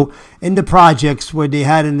ago in the projects, where they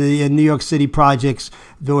had in the New York City projects,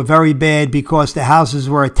 they were very bad because the houses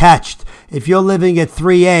were attached. If you're living at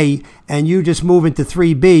 3A and you just move into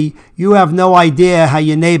 3B, you have no idea how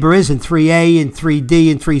your neighbor is in 3A and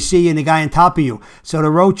 3D and 3C and the guy on top of you. So the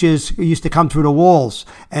roaches used to come through the walls,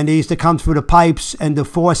 and they used to come through the pipes and the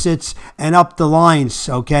faucets and up the lines,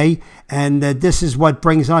 okay? And this is what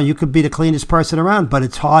brings on. You could be the cleanest person around, but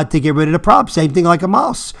it's hard to get rid of the problem. Same thing like a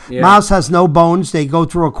mouse. Yeah. Mouse has no bones. They go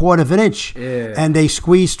through a quarter of an inch, and they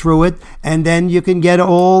squeeze through it, and then you can get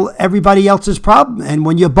everybody else's problem. And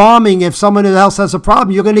when you're bombing, if someone else has a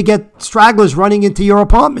problem, you're going to get stragglers running into your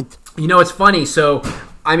apartment. It's funny. So,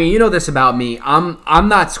 I mean, you know this about me. I'm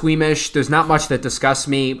not squeamish. There's not much that disgusts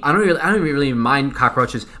me. I don't really mind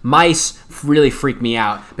cockroaches. Mice really freak me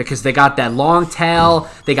out because they got that long tail.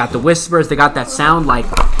 They got the whispers. They got that sound like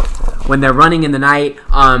when they're running in the night.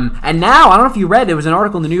 And now, I don't know if you read, there was an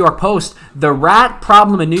article in the New York Post, the rat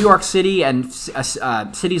problem in New York City and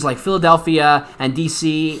cities like Philadelphia and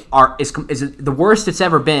D.C. is the worst it's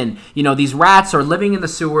ever been. These rats are living in the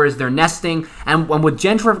sewers, they're nesting, and with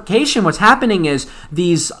gentrification, what's happening is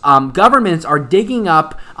these governments are digging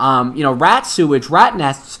up rat sewage, rat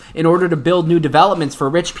nests, in order to build new developments for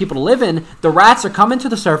rich people to live in. The rats are coming to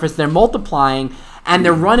the surface, they're multiplying, and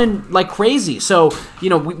they're running like crazy. So,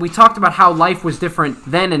 we talked about how life was different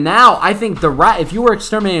then and now. I think if you were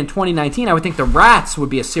exterminated in 2019, I would think the rats would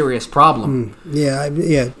be a serious problem.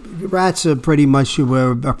 Yeah. Rats are pretty much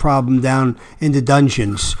a problem down in the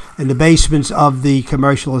dungeons and the basements of the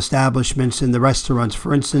commercial establishments and the restaurants.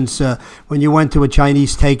 For instance, when you went to a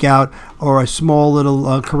Chinese takeout or a small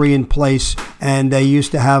little Korean place, and they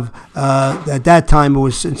used to have, at that time, it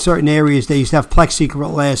was in certain areas, they used to have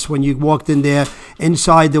plexiglass. When you walked in there,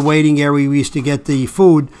 inside the waiting area, we used to get the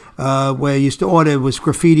food. Where you used to order, it was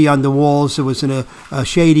graffiti on the walls. It was in a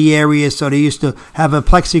shady area, so they used to have a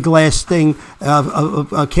plexiglass thing,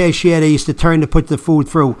 a cashier they used to turn to put the food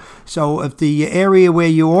through. So if the area where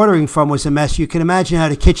you're ordering from was a mess, you can imagine how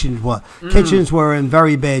the kitchens were. Kitchens were in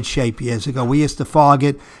very bad shape years ago. We used to fog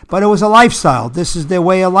it, but it was a lifestyle. This is their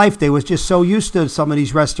way of life. They was just so used to some of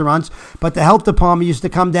these restaurants, but the health department used to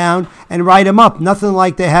come down and write them up. Nothing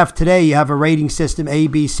like they have today. You have a rating system, A,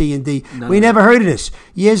 B, C, and D. We never heard of this.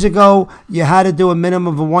 Years ago, you had to do a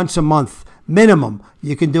minimum of once a month. Minimum.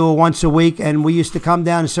 You can do it once a week, and we used to come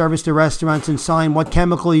down and service the restaurants and sign what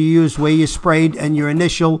chemical you used, where you sprayed, and your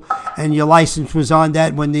initial and your license was on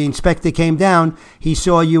that. When the inspector came down, he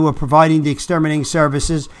saw you were providing the exterminating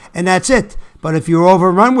services, and that's it. But if you were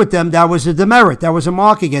overrun with them, that was a demerit. That was a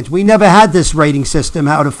mark against. We never had this rating system,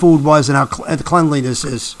 how the food was and how the cleanliness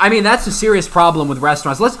is. I mean, that's a serious problem with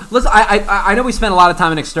restaurants. I know we spent a lot of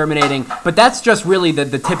time in exterminating, but that's just really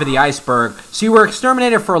the tip of the iceberg. So you were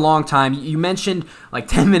exterminator for a long time. You mentioned like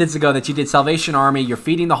 10 minutes ago that you did Salvation Army. You're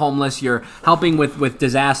feeding the homeless. You're helping with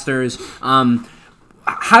disasters.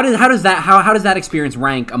 How does that experience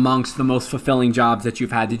rank amongst the most fulfilling jobs that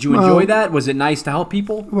you've had? Did you enjoy that? Was it nice to help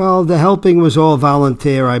people? Well, the helping was all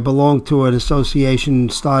volunteer. I belonged to an association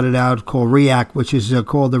started out called REACT, which is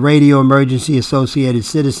called the Radio Emergency Associated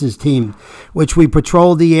Citizens Team, which we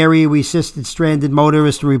patrolled the area. We assisted stranded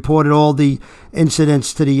motorists and reported all the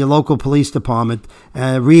incidents to the local police department.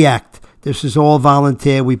 REACT. This is all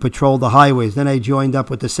volunteer. We patrolled the highways. Then I joined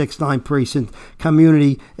up with the 6-9 Precinct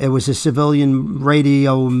community. It was a civilian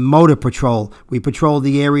radio motor patrol. We patrolled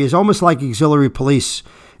the areas almost like auxiliary police.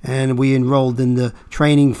 And we enrolled in the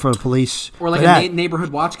training for police. Or like a neighborhood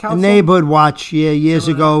watch council? A neighborhood watch, years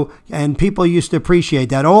ago. And people used to appreciate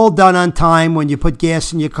that. All done on time. When you put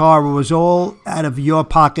gas in your car, it was all out of your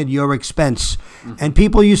pocket, your expense. And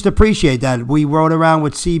people used to appreciate that. We rode around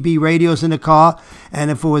with CB radios in the car, and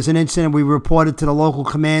if it was an incident, we reported to the local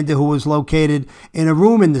commander, who was located in a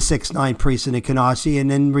room in the 6-9 precinct in Canarsie.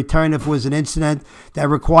 And in return, if it was an incident that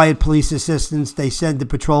required police assistance, they sent the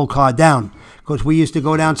patrol car down. Because we used to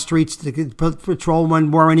go down streets to patrol when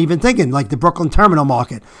we weren't even thinking, like the Brooklyn Terminal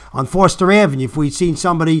Market on Forster Avenue. If we'd seen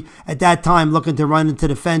somebody at that time looking to run into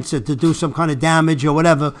the fence or to do some kind of damage or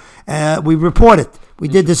whatever, we report it. We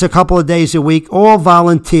did this a couple of days a week, all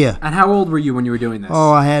volunteer. And how old were you when you were doing this?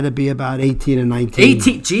 Oh, I had to be about 18 or 19.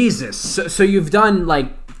 18? Jesus. So you've done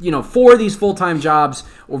 4 of these full-time jobs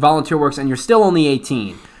or volunteer works, and you're still only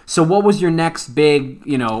 18. So what was your next big,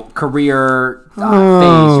 career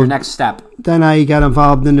phase, your next step? Then I got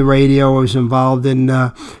involved in the radio. I was involved in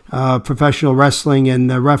professional wrestling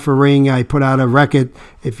and refereeing. I put out a record.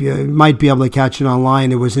 If you might be able to catch it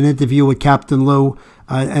online, it was an interview with Captain Lou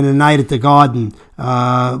and a night at the Garden.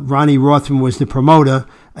 Ronnie Rothman was the promoter,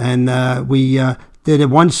 and we did it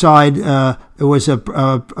one side. It was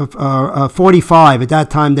a 45. At that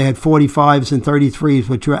time, they had 45s and 33s,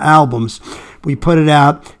 which were albums. We put it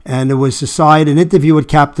out, and it was an interview with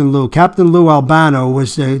Captain Lou. Captain Lou Albano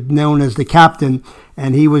was known as the captain,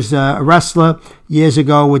 and he was a wrestler years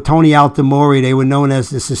ago with Tony Altamori. They were known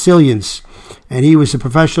as the Sicilians. And he was a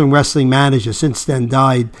professional wrestling manager, since then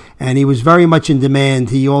died, and he was very much in demand.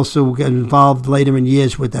 He also got involved later in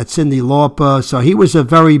years with that Cyndi Lauper, so he was a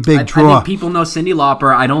very big draw. I think people know Cyndi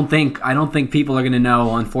Lauper. I don't think people are going to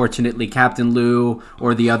know, unfortunately, Captain Lou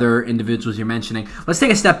or the other individuals you're mentioning. Let's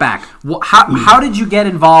take a step back. How did you get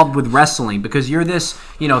involved with wrestling? Because you're this,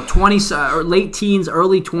 20s, late teens,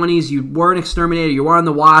 early 20s. You were an exterminator. You were on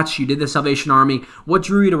the watch. You did the Salvation Army. What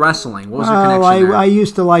drew you to wrestling? What was your connection there? I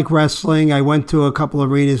used to like wrestling. I went to a couple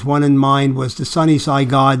of arenas. One in mind was the Sunnyside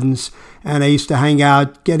Gardens, and I used to hang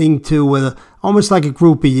out, getting to almost like a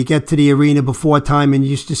groupie. You get to the arena before time, and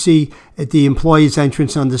you used to see at the employees'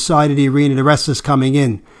 entrance on the side of the arena the wrestlers coming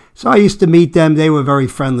in. So I used to meet them. They were very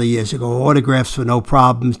friendly years ago. Autographs were no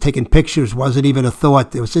problems. Taking pictures wasn't even a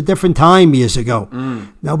thought. It was a different time years ago.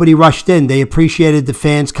 Nobody rushed in. They appreciated the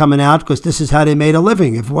fans coming out because this is how they made a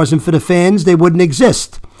living. If it wasn't for the fans, they wouldn't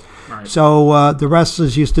exist. So the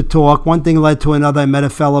wrestlers used to talk. One thing led to another. I met a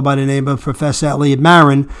fellow by the name of Professor Elliot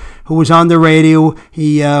Marin, who was on the radio.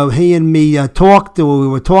 He and me talked. We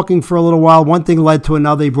were talking for a little while. One thing led to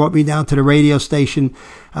another. He brought me down to the radio station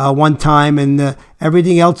one time, and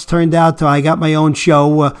everything else turned out to I got my own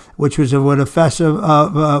show, which was with a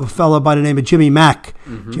fellow by the name of Jimmy Mack.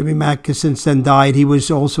 Jimmy Mack has since then died. He was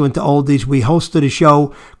also into oldies. We hosted a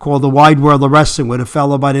show called The Wide World of Wrestling with a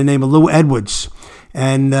fellow by the name of Lou Edwards.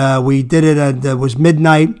 And we did it at, it was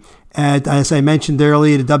midnight at, as I mentioned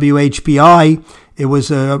earlier, the WHBI. It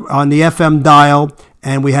was on the FM dial,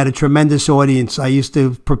 and we had a tremendous audience. I used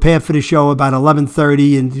to prepare for the show about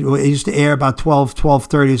 11:30, and it used to air about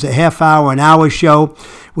 12:30. It was a half hour, an hour show.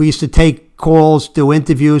 We used to take calls, do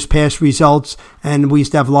interviews, pass results, and we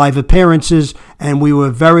used to have live appearances, and we were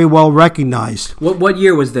very well recognized. What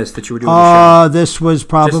year was this that you were doing the show? This was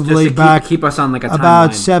probably just to back keep us on like a timeline.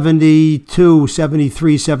 About 72,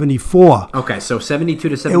 73, 74. Okay, so 72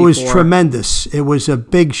 to 74. It was tremendous. It was a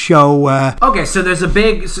big show. Okay, so there's a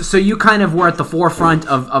big... So you kind of were at the forefront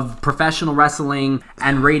of professional wrestling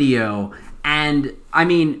and radio. And, I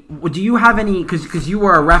mean, do you have any... Because you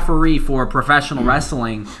were a referee for professional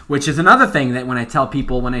wrestling, which is another thing that when I tell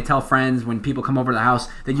people, when I tell friends, when people come over to the house,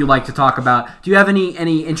 that you like to talk about. Do you have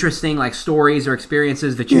any interesting, like, stories or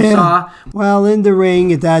experiences that you saw? Well, in the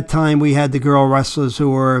ring at that time, we had the girl wrestlers who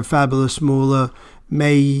were Fabulous Moolah,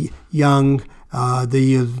 Mae Young.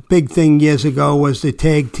 The big thing years ago was the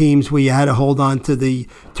tag teams where you had to hold on to the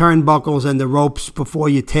turnbuckles and the ropes before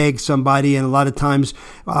you tag somebody, and a lot of times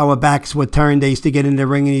our backs were turned. They used to get in the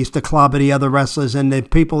ring and used to clobber the other wrestlers, and the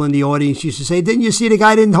people in the audience used to say, "Didn't you see the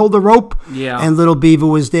guy didn't hold the rope?" Yeah. And Little Beaver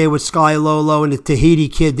was there with Sky Lolo and the Tahiti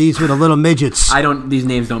Kid. These were the little midgets. These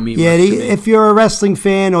names don't mean Yeah, much to me. if you're a wrestling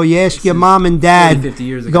fan or you ask your mom and dad, 50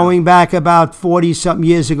 years ago. going back about 40-something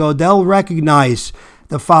years ago, they'll recognize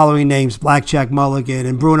the following names: Blackjack Mulligan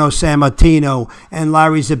and Bruno Sammartino and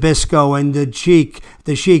Larry Zbyszko and the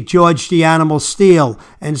Sheik, George the Animal Steele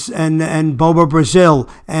and Bobo Brazil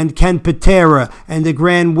and Ken Patera and the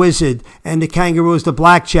Grand Wizard and the Kangaroos, the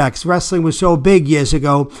Blackjacks. Wrestling was so big years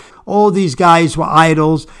ago. All these guys were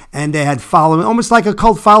idols, and they had following, almost like a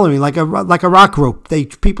cult following, like a rock group.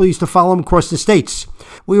 People used to follow them across the states.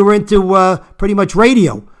 We were into pretty much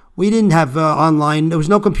radio. We didn't have online. There was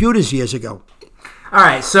no computers years ago. All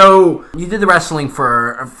right, so you did the wrestling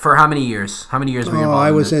for how many years? How many years were you involved?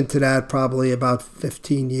 I was into that probably about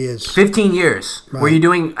 15 years. 15 years. Right. Were you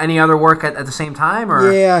doing any other work at the same time, or?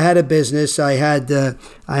 Yeah, I had a business. I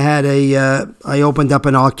opened up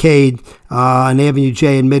an arcade on Avenue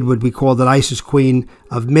J in Midwood. We called it Isis Queen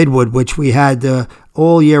of Midwood, which we had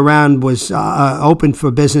all year round, was open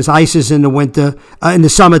for business. Isis in the winter, in the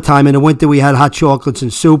summertime. In the winter, we had hot chocolates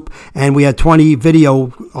and soup, and we had 20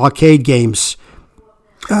 video arcade games.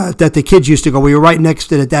 That the kids used to go. We were right next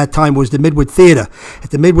to it at that time was the Midwood Theater.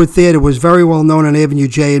 At the Midwood Theater was very well known on Avenue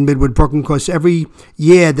J in Midwood, Brooklyn, because every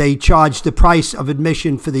year they charged the price of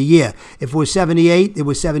admission for the year. If it was 78, it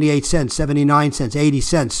was 78 cents, 79 cents, 80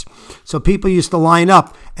 cents. So people used to line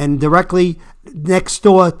up, and directly next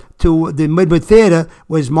door to the Midwood Theater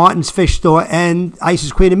was Martin's Fish Store and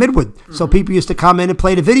Isis Queen of Midwood. So people used to come in and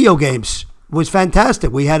play the video games. It was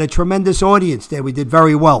fantastic. We had a tremendous audience there. We did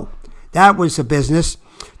very well. That was a business.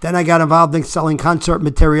 Then I got involved in selling concert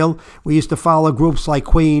material. We used to follow groups like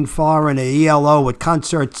Queen, Foreigner, ELO with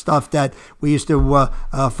concert stuff that we used to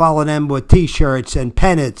follow them with T-shirts and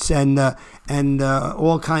pennants and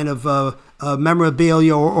all kind of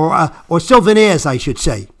memorabilia or souvenirs, I should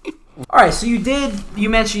say. All right, so you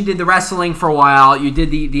mentioned you did the wrestling for a while. You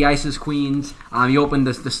did the Isis Queens. You opened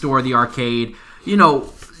the store, the arcade. You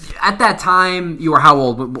know, at that time, you were how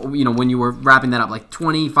old? You know, when you were wrapping that up, like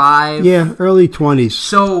 25? Yeah, early 20s.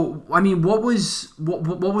 So, I mean, what was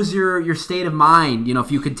your state of mind? You know,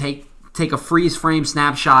 if you could take a freeze frame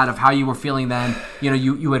snapshot of how you were feeling then. You know,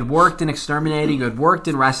 you had worked in exterminating, you had worked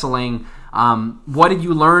in wrestling. What did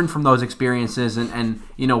you learn from those experiences, and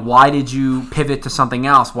you know, why did you pivot to something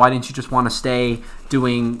else? Why didn't you just want to stay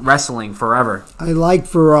doing wrestling forever? I like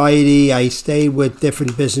variety. I stayed with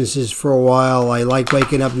different businesses for a while. I like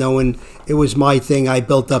waking up knowing it was my thing. I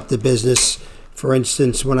built up the business. For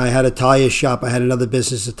instance, when I had a tire shop, I had another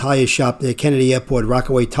business, a tire shop near Kennedy Airport,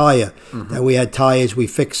 Rockaway Tire. Mm-hmm. And we had tires. We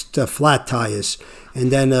fixed flat tires.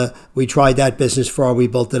 And then we tried that business for a while. We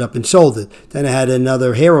built it up and sold it. Then I had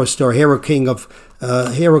another hero store, Hero King of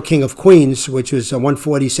Queens, which was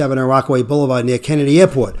 147 on Rockaway Boulevard near Kennedy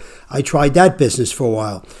Airport. I tried that business for a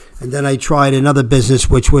while. And then I tried another business,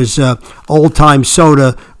 which was Old Time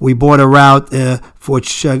Soda. We bought a route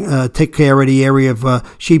which took care of the area of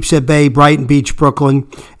Sheepshead Bay, Brighton Beach, Brooklyn,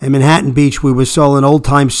 and Manhattan Beach. We were selling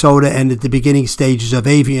old-time soda and at the beginning stages of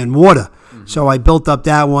Avian water. So I built up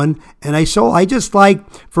that one, and I just like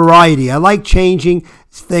variety. I like changing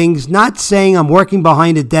things, not saying I'm working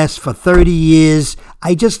behind a desk for 30 years.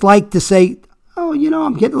 I just like to say, oh,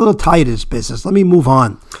 I'm getting a little tired of this business. Let me move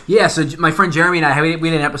on. Yeah, so my friend Jeremy and I, we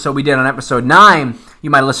did an episode we did on episode 9, you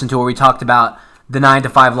might listen to, where we talked about the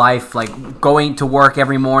 9-to-5 life, like going to work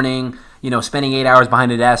every morning, spending 8 hours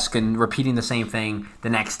behind a desk and repeating the same thing the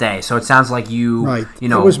next day. So it sounds like it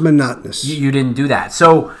was monotonous. You didn't do that.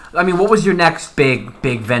 So, I mean, what was your next big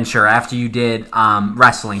venture after you did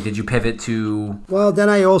wrestling? Did you pivot to... Well, then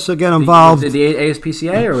I also got involved... The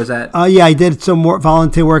ASPCA, or was that... Yeah, I did some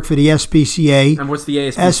volunteer work for the SPCA. And what's the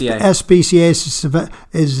ASPCA? SPCA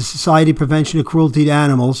is the Society of Prevention of Cruelty to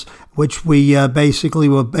Animals, which we basically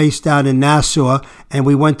were based out in Nassau, and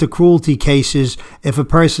we went to cruelty cases. If a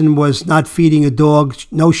person was not feeding a dog,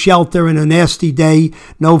 no shelter in a nasty day,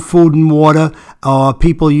 no food and water,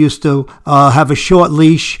 people used to have a short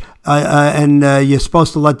leash, and you're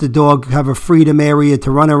supposed to let the dog have a freedom area to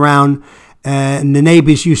run around, and the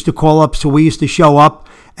neighbors used to call up, so we used to show up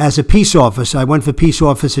as a peace officer. I went for peace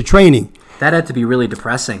officer training. That had to be really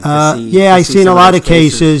depressing to see. Yeah, I've seen a lot of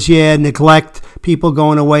cases. Yeah, neglect, people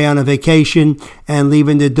going away on a vacation and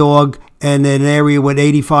leaving the dog in an area with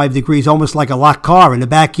 85 degrees, almost like a locked car in the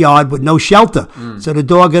backyard with no shelter. So the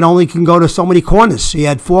dog can go to so many corners. He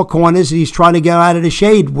had 4 corners, and he's trying to get out of the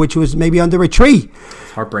shade, which was maybe under a tree.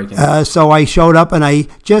 It's heartbreaking. So I showed up, and I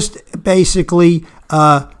just basically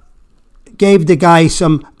gave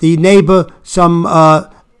the neighbor some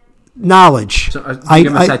knowledge. So, did you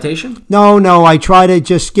give him a citation? No. I try to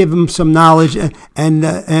just give him some knowledge and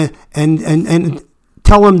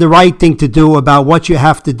tell him the right thing to do about what you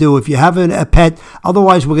have to do if you have a pet.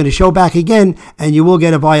 Otherwise, we're going to show back again, and you will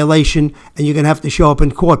get a violation, and you're going to have to show up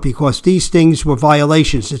in court because these things were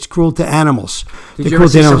violations. It's cruel to animals. Did you ever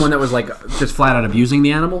see someone that was like just flat out abusing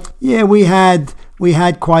the animal? Yeah, we had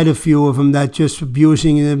quite a few of them that just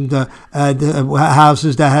abusing them. The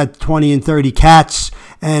houses that had 20 and 30 cats,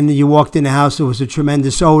 and you walked in the house, there was a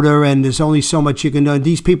tremendous odor, and there's only so much you can do.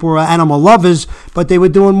 These people were animal lovers, but they were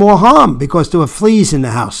doing more harm because there were fleas in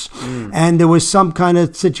the house. And there was some kind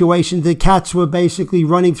of situation. The cats were basically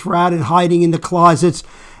running throughout and hiding in the closets.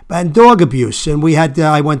 And dog abuse, and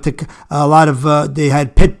I went to a lot of, they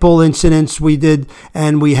had pit bull incidents we did,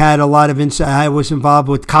 and we had a lot of I was involved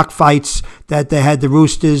with cockfights that they had the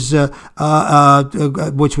roosters,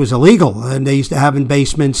 which was illegal, and they used to have in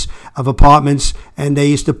basements of apartments, and they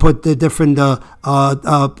used to put the different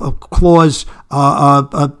claws,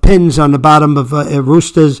 pins on the bottom of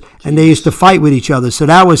roosters, and they used to fight with each other, so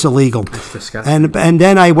that was illegal. That's disgusting. And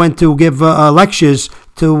then I went to give lectures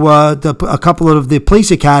to a couple of the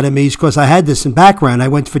police academies because I had this in background. I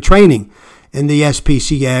went for training in the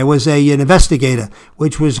SPCA. I was an investigator,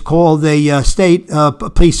 which was called a state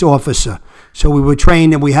police officer. So we were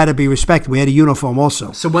trained and we had to be respected. We had a uniform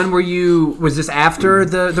also. So when was this after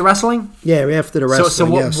the wrestling? Yeah, after the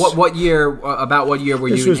wrestling, yes. What year, about what year were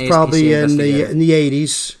you in This was probably in the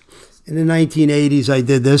 80s. In the 1980s, I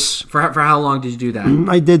did this. For how long did you do that?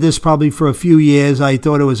 I did this probably for a few years. I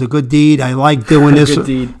thought it was a good deed. I liked doing this. Good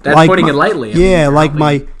deed. That's putting it lightly.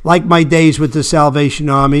 Like my days with the Salvation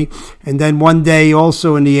Army. And then one day,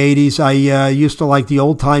 also in the 80s, I used to like the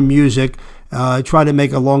old-time music. Try to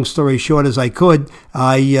make a long story short as I could.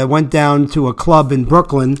 I went down to a club in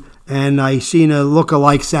Brooklyn, and I seen a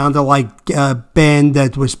look-alike, sound-alike band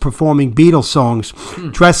that was performing Beatles songs,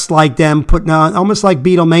 dressed like them, putting on almost like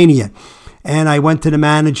Beatlemania. And I went to the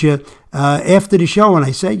manager after the show, and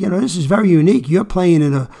I said, this is very unique. You're playing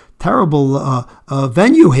in a terrible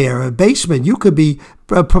venue here, a basement. You could be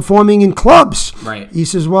performing in clubs. Right. He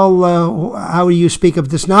says, well, how do you speak of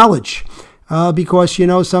this knowledge? Because,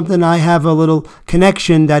 something, I have a little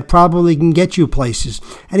connection that probably can get you places.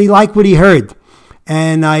 And he liked what he heard.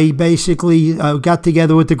 And I basically got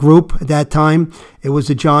together with the group at that time. It was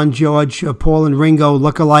the John, George, Paul, and Ringo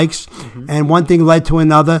lookalikes. Mm-hmm. And one thing led to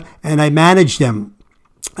another, and I managed them.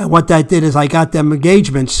 And what that did is I got them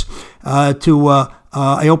engagements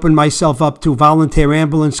I opened myself up to volunteer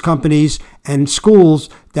ambulance companies and schools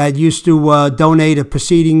that used to donate a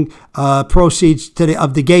proceeds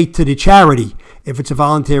of the gate to the charity. If it's a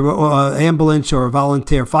volunteer ambulance or a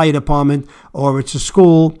volunteer fire department or it's a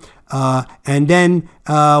school. And then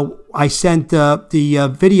I sent the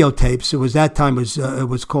videotapes. It was that time it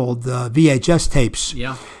was called VHS tapes.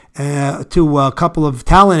 Yeah. To a couple of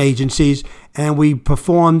talent agencies, and we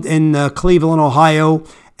performed in Cleveland, Ohio,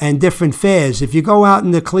 and different fairs. If you go out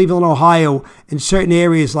into Cleveland, Ohio, in certain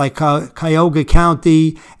areas like Cuyahoga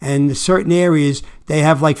County and certain areas, they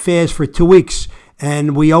have like fairs for 2 weeks.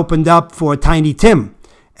 And we opened up for Tiny Tim.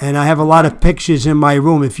 And I have a lot of pictures in my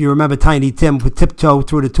room. If you remember Tiny Tim with Tiptoe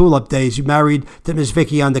Through the Tulip Days, you married to Miss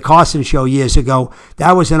Vicky on the Carson Show years ago.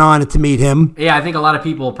 That was an honor to meet him. Yeah, I think a lot of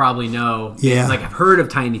people probably know. Yeah. Like, I've heard of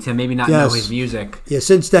Tiny Tim, maybe not know his music. Yeah,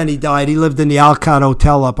 since then he died. He lived in the Alcott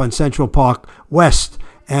Hotel up on Central Park West.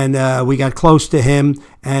 And we got close to him,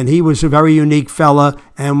 and he was a very unique fella,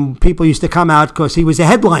 and people used to come out because he was a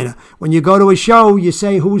headliner. When you go to a show, you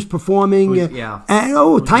say who's performing.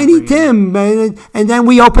 And, Tiny Tim. And then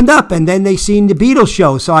we opened up, and then they seen the Beatles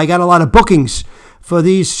show, so I got a lot of bookings for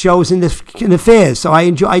these shows in the fairs. So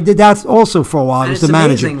I did that also for a while. And as the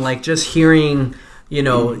manager. Amazing, like just hearing,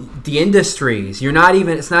 the industries.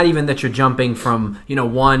 It's not even that you're jumping from,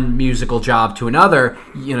 one musical job to another.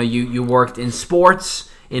 You worked in sports,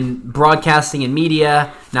 in broadcasting and media.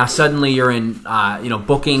 Now suddenly you're in,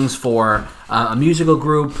 bookings for a musical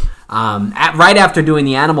group. Right after doing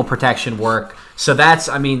the animal protection work. So that's,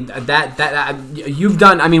 that you've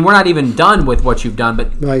done. We're not even done with what you've done,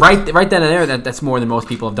 but right then and there, that's more than most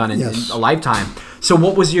people have done in a lifetime. So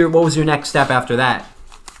what was your next step after that?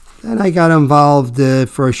 Then I got involved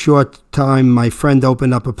for a short time. My friend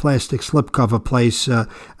opened up a plastic slipcover place.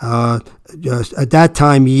 At that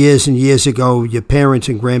time, years and years ago, your parents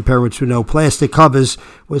and grandparents would know plastic covers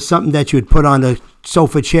was something that you would put on a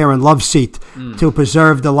sofa chair and love seat to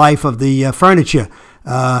preserve the life of the furniture.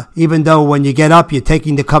 Even though when you get up, you're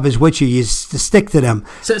taking the covers with you, you stick to them.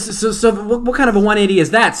 So what kind of a 180 is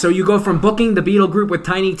that? So you go from booking the Beatle group with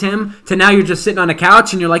Tiny Tim to now you're just sitting on a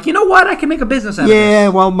couch and you're like, you know what? I can make a business out of this. Yeah,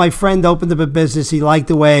 well, my friend opened up a business. He liked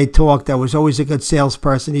the way I talked. I was always a good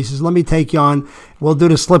salesperson. He says, let me take you on. We'll do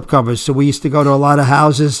the slipcovers. So we used to go to a lot of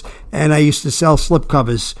houses, and I used to sell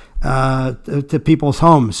slipcovers to people's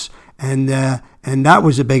homes. And that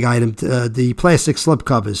was a big item, the plastic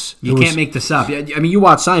slipcovers. You can't make this up. You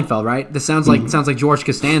watch Seinfeld, right? This sounds like George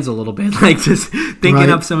Costanza a little bit, like just thinking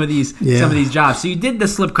up some of these jobs. So you did the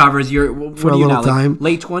slipcovers. For a little time,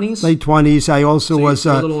 late 20s. Late 20s. I also was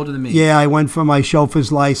a little older than me. Yeah, I went for my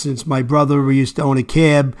chauffeur's license. My brother used to own a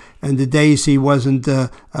cab, and the days he wasn't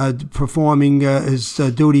performing his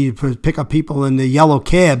duty to pick up people in the yellow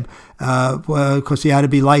cab, because he had to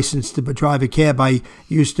be licensed to drive a cab. I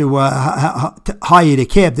used to hire a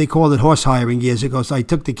cab. They called it horse hiring years ago. So I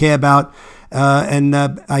took the cab out, and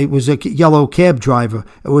I was a yellow cab driver.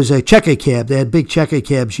 It was a checker cab. They had big checker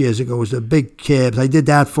cabs years ago. It was a big cabs. I did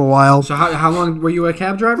that for a while. So how long were you a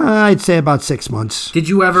cab driver? I'd say about 6 months. Did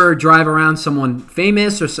you ever drive around someone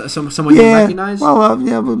famous or someone you recognize? Well,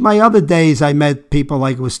 my other days I met people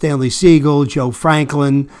like it was Stanley Siegel, Joe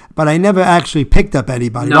Franklin, but I never actually picked up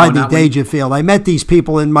anybody. Rodney Dangerfield. I met these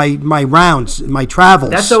people in my rounds, in my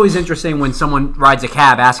travels. That's always interesting when someone rides a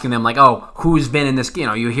cab, asking them like, "Oh, who's been in this?"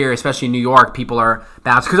 You hear, especially in New York, people are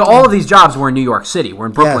bounced because all of these jobs were in New York City. We're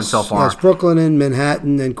in Brooklyn so far. Yes, Brooklyn and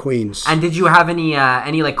Manhattan and Queens. And did you have any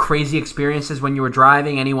like crazy experiences when you were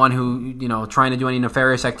driving? Anyone who trying to do any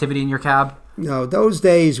nefarious activity in your cab? No, those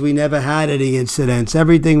days we never had any incidents.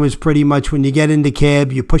 Everything was pretty much when you get in the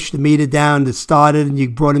cab, you push the meter down, it started, and you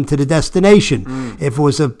brought him to the destination. If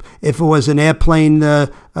it was an airplane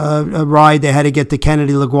a ride, they had to get to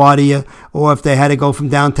Kennedy LaGuardia, or if they had to go from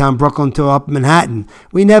downtown Brooklyn to up Manhattan.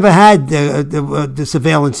 We never had the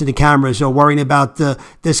surveillance in the cameras or worrying about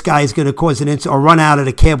this guy's going to cause an incident or run out of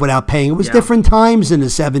the cab without paying. It was different times in the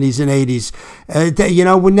 70s and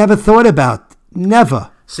 80s. We never thought about. Never.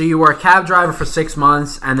 So you were a cab driver for 6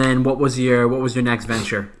 months, and then what was your next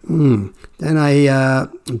venture? Then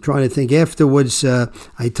I'm trying to think. Afterwards,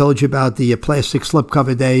 I told you about the plastic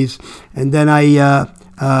slipcover days, and then I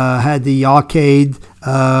had the arcade,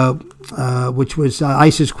 which was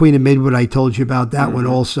Isis Queen of Midwood. I told you about that one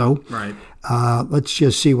also. Right. Let's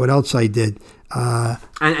just see what else I did.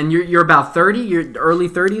 And you're about 30? You're early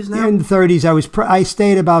 30s now? In the 30s. I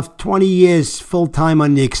stayed about 20 years full-time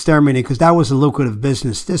on the exterminator because that was a lucrative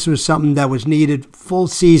business. This was something that was needed full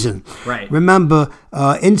season. Right. Remember,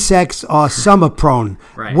 insects are summer-prone.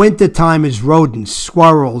 Right. Wintertime is rodents,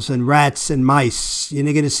 squirrels, and rats and mice. You're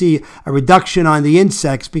going to see a reduction on the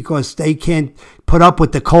insects because they can't put up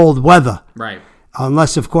with the cold weather. Right.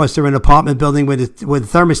 Unless, of course, they're in an apartment building with the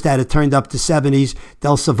thermostat is turned up to 70s,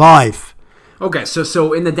 they'll survive. Okay,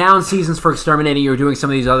 so in the down seasons for exterminating, you were doing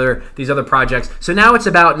some of these other projects. So now it's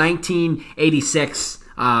about 1986.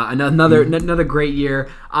 Another great year.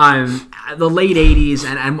 The late 80s,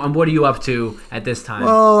 and what are you up to at this time?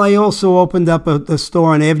 Well, I also opened up a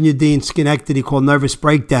store on Avenue D in Schenectady called Nervous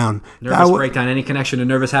Breakdown. Nervous Breakdown. Any connection to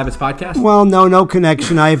Nervous Habits podcast? Well, no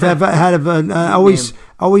connection. I've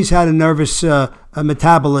always had a nervous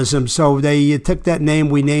metabolism, so they took that name.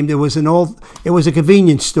 We named it. It was a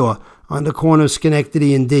convenience store on the corner of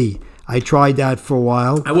Schenectady and D. I tried that for a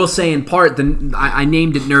while. I will say, in part, I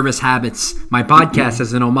named it Nervous Habits, my podcast,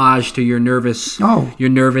 as an homage to your nervous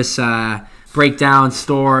breakdown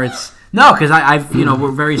store. Because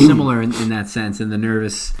we're very similar in that sense, in the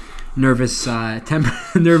nervous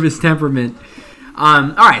temperament.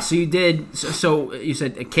 All right, so you did. So you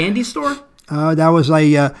said a candy store. That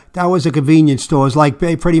was a convenience store. It was like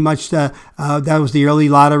pretty much that was the early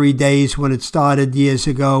lottery days when it started years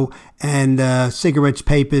ago, and cigarettes,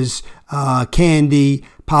 papers, candy,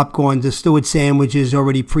 popcorn, the Stewart sandwiches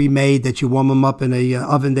already pre-made that you warm them up in a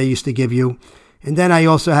oven they used to give you. And then I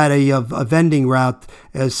also had a vending route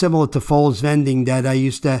similar to Foles vending that I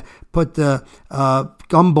used to put the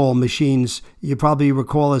gumball machines. You probably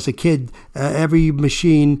recall as a kid, every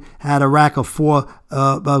machine had a rack of 4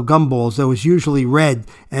 gumballs that was usually red,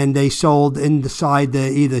 and they sold inside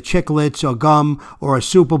either chiclets or gum or a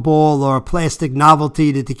Super Bowl or a plastic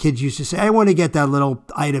novelty that the kids used to say, I want to get that little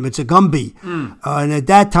item. It's a Gumby. And at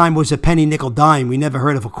that time it was a penny, nickel, dime. We never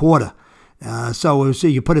heard of a quarter. So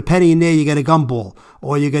you put a penny in there, you get a gumball,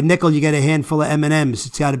 or you get nickel, you get a handful of M&Ms.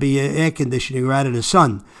 It's got to be air conditioning or out of the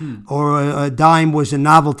sun. Or a dime was a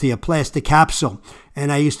novelty, a plastic capsule.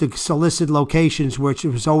 And I used to solicit locations which it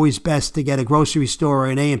was always best to get a grocery store or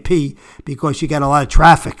an A&P because you got a lot of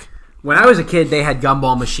traffic. When I was a kid, they had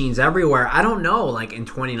gumball machines everywhere. I don't know, like in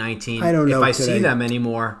 2019, I don't know if I today. see them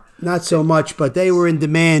anymore. Not so much, but they were in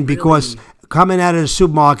demand because coming out of the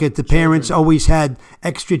supermarket, the parents always had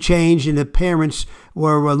extra change, and the parents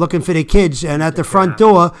were looking for their kids. And at the front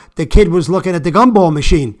door, the kid was looking at the gumball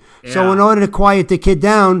machine. Yeah. So in order to quiet the kid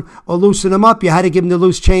down or loosen him up, you had to give him the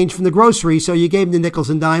loose change from the grocery. So you gave him the nickels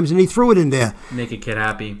and dimes, and he threw it in there. Make a kid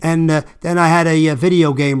happy. And then I had a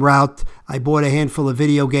video game route. I bought a handful of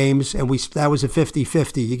video games, and that was a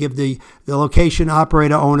 50-50. You give the location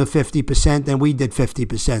operator owner 50%, and we did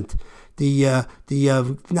 50%. The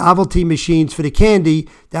novelty machines for the candy,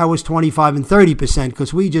 that was 25 and 30%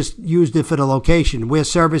 because we just used it for the location. We're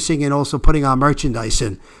servicing and also putting our merchandise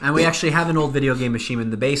in. And we actually have an old video game machine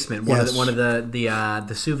in the basement. One Yes. of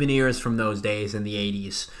the souvenirs from those days in the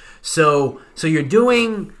 80s. So you're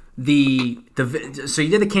doing so you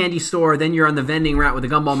did the candy store, then you're on the vending route with the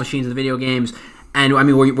gumball machines and the video games. And I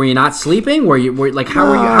mean, were you not sleeping? How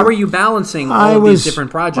were you balancing all of these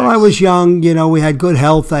different projects? I was young, we had good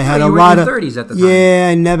health. I had you a were lot in of your 30s at the time. Yeah,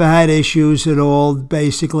 I never had issues at all.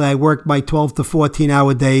 Basically, I worked my 12 to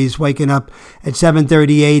 14-hour days, waking up at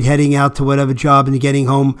 7:38, heading out to whatever job, and getting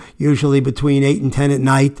home usually between 8 and 10 at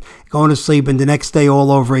night, going to sleep, and the next day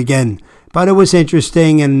all over again. But it was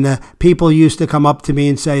interesting, and people used to come up to me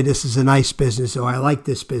and say, "This is a nice business," or "I like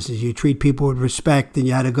this business. You treat people with respect, and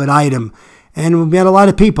you had a good item." And we met a lot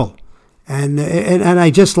of people. And I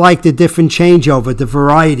just like the different changeover, the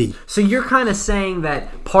variety. So you're kind of saying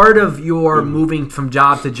that part of your moving from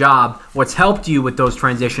job to job, what's helped you with those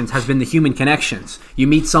transitions has been the human connections. You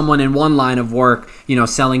meet someone in one line of work,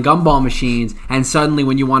 selling gumball machines, and suddenly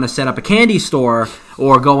when you want to set up a candy store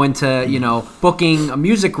or go into, booking a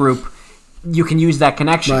music group, you can use that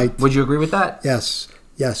connection. Right. Would you agree with that?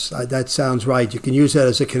 Yes, that sounds right. You can use that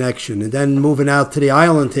as a connection. And then moving out to the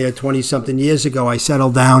island here 20-something years ago, I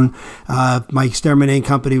settled down. My exterminating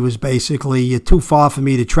company was basically too far for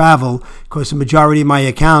me to travel because the majority of my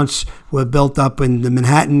accounts were built up in the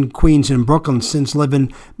Manhattan, Queens, and Brooklyn. Since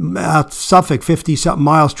living out Suffolk, 50-something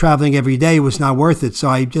miles traveling every day was not worth it. So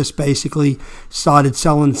I just basically started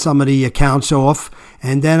selling some of the accounts off.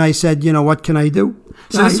 And then I said, what can I do?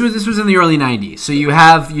 So this was in the early 90s. So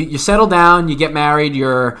you settle down, you get married,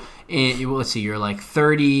 you're like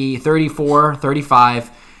 30, 34,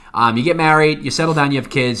 35. You get married, you settle down, you have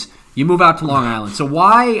kids, you move out to Long Island. So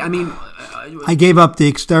why, I gave up the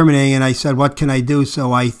exterminating and I said, what can I do?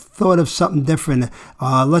 So I thought of something different.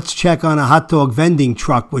 Let's check on a hot dog vending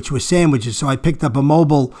truck, which was sandwiches. So I picked up a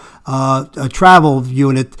mobile a travel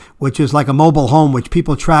unit, which is like a mobile home, which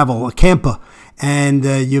people travel, a camper. And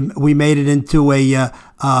we made it into a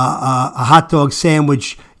hot dog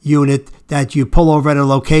sandwich unit that you pull over at a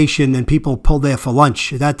location and people pull there for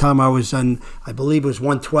lunch. At that time I was on, I believe it was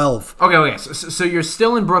 112. Okay. So you're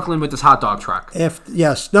still in Brooklyn with this hot dog truck?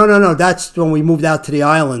 Yes. No. That's when we moved out to the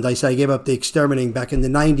island. I gave up the exterminating. Back in the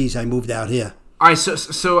 90s, I moved out here. All right,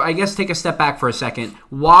 so I guess take a step back for a second.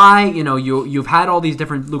 Why, you've had all these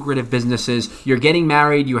different lucrative businesses. You're getting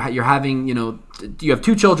married. You're having, you have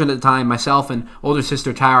 2 children at the time. Myself and older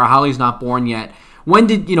sister Tara. Holly's not born yet. Why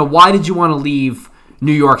did you want to leave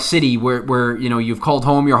New York City, where you've called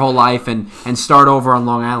home your whole life, and start over on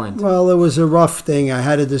Long Island? Well, it was a rough thing. I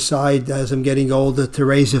had to decide as I'm getting older to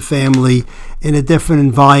raise a family in a different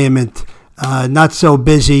environment. Not so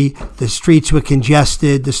busy. The streets were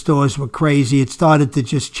congested. The stores were crazy. It started to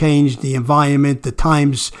just change the environment, the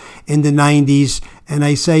times in the 90s. And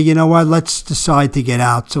I say, you know what, let's decide to get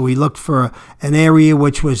out. So we looked for an area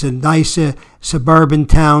which was a nicer suburban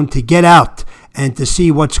town to get out and to see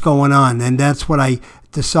what's going on. And that's what I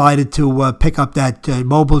decided to pick up that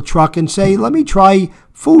mobile truck and say, let me try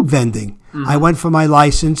food vending. Mm-hmm. I went for my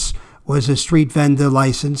license, was a street vendor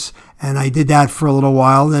license, and I did that for a little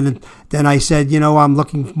while. And then I said, I'm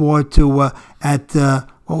looking more to, at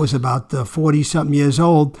 40-something years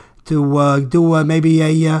old, to do maybe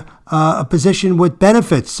a position with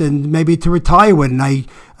benefits and maybe to retire with. And I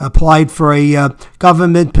applied for a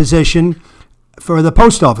government position for the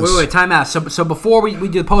post office. Wait, time out. So before we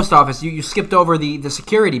did the post office, you skipped over the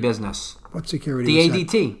security business. What security? The was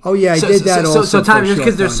ADT. That? Oh yeah, I did that also. So time, just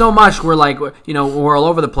because there's so much, we're all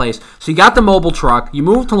over the place. So you got the mobile truck, you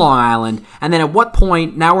moved to Long Island, and then at what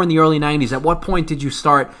point? Now we're in the early '90s. At what point did you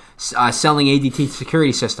start selling ADT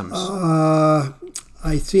security systems? I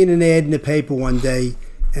seen an ad in the paper one day,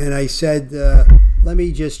 and I said, let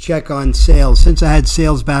me just check on sales. Since I had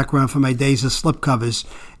sales background from my days of slipcovers,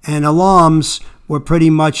 and alarms were pretty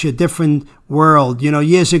much a different world.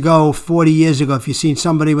 Years ago, 40 years ago, if you seen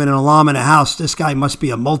somebody with an alarm in a house, this guy must be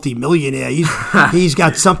a multi-millionaire. He's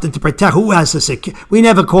got something to protect. Who has the We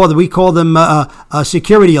never called it. We called them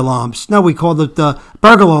security alarms. No, we called it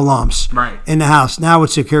burglar alarms in the house. Now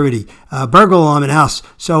it's security. Burglar alarm in the house.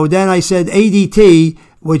 So then I said ADT,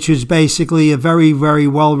 which is basically a very, very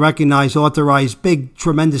well-recognized, authorized, big,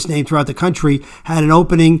 tremendous name throughout the country, had an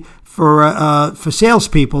opening for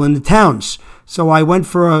salespeople in the towns. So I went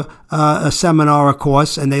for a seminar, a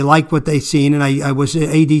course, and they liked what they seen, and I was an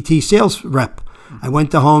ADT sales rep. I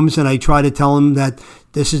went to homes and I tried to tell them that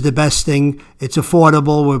this is the best thing. It's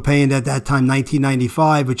affordable. We're paying at that time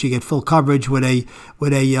 $19.95, but you get full coverage with a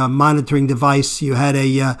monitoring device. You had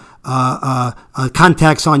a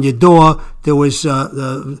contacts on your door. There was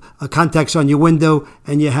contacts on your window,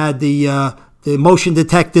 and you had the motion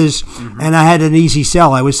detectors, and I had an easy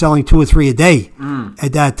sell. I was selling 2 or 3 a day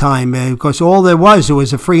at that time, and because all there was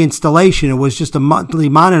a free installation. It was just a monthly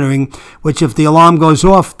monitoring, which if the alarm goes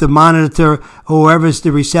off, the monitor, whoever's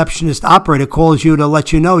the receptionist operator, calls you to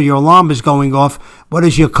let you know your alarm is going off. What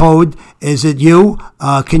is your code? Is it you?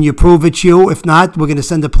 Can you prove it's you? If not, we're going to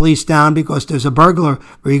send the police down because there's a burglary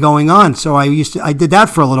going on. So I did that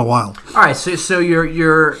for a little while. All right, so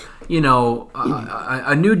you're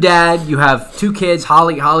a new dad. You have 2 kids.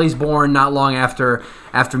 Holly's born not long after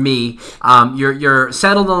me. You're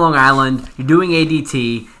settled on Long Island. You're doing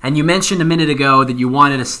ADT, and you mentioned a minute ago that you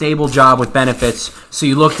wanted a stable job with benefits. So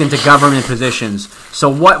you looked into government positions. So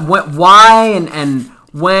why, and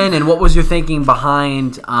when, and what was your thinking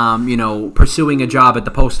behind pursuing a job at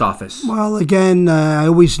the post office? Well, again, I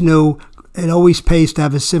always knew it always pays to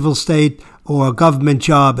have a civil state or a government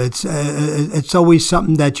job. It's always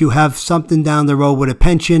something that you have something down the road with a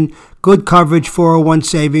pension, good coverage, 401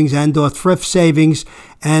 savings and or thrift savings,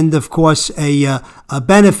 and of course a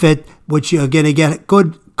benefit which you're going to get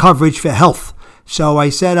good coverage for health. So I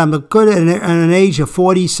said I'm good at an age of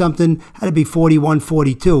 40-something, had to be 41,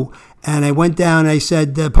 42, and I went down and I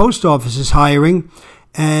said the post office is hiring,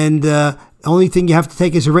 and the only thing you have to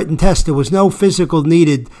take is a written test. There was no physical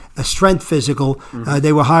needed, a strength physical.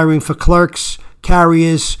 They were hiring for clerks,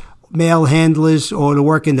 carriers, mail handlers, or to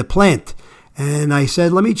work in the plant. And I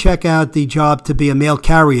said, let me check out the job to be a mail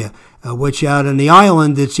carrier, which out on the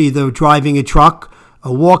island, it's either driving a truck,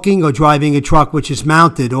 walking, or driving a truck which is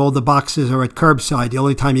mounted. All the boxes are at curbside. The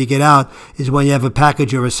only time you get out is when you have a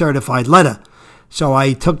package or a certified letter. So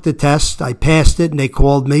I took the test, I passed it, and they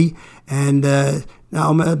called me. And now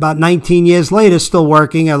I'm about 19 years later, still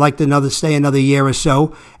working. I'd like to stay another year or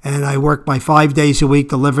so, and I work my 5 days a week,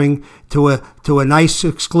 delivering to a nice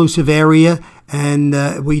exclusive area, and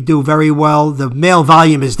we do very well. The mail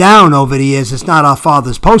volume is down over the years. It's not our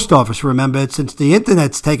father's post office. Remember, since the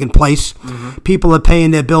internet's taken place, people are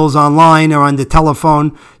paying their bills online or on the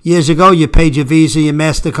telephone. Years ago, you paid your Visa, your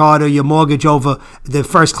MasterCard, or your mortgage over the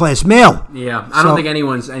first-class mail. Yeah, I don't think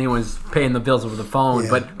anyone's paying the bills over the phone.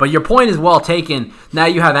 But your point is well taken. Now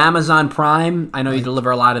you have Amazon Prime. I know you deliver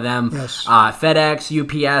a lot of them. Yes. FedEx,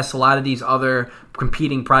 UPS, a lot of these other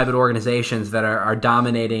competing private organizations that are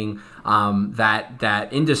dominating that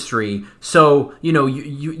industry. So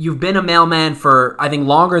you've been a mailman for I think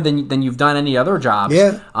longer than you've done any other jobs.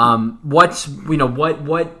 Yeah.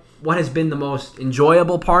 What has been the most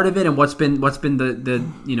enjoyable part of it, and what's been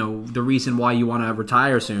the reason why you want to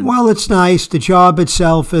retire soon? Well, it's nice. The job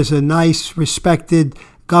itself is a nice, respected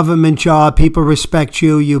government job. People respect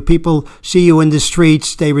you. People see you in the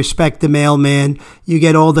streets. They respect the mailman. You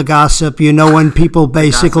get all the gossip. When people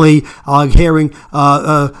basically are hearing,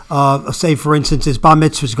 say, for instance, there's bar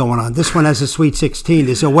mitzvahs going on. This one has a sweet 16.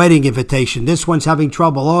 There's a wedding invitation. This one's having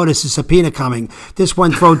trouble. Oh, there's a subpoena coming. This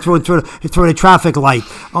one throw the traffic light.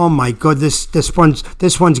 Oh my goodness, this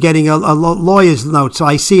one's getting a lawyer's note. So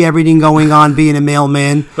I see everything going on being a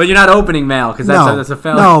mailman. But you're not opening mail because that's a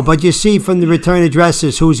felony. No, but you see from the return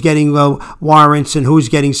addresses who's getting warrants and who's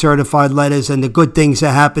getting certified letters, and the good things that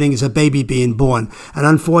are happening is a baby being born. And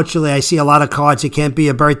unfortunately, I see a lot of cards. It can't be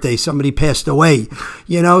a birthday. Somebody passed away.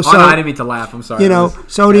 So no, I didn't mean to laugh. I'm sorry.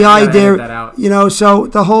 So the idea, so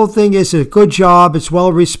the whole thing is a good job. It's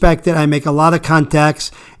well respected. I make a lot of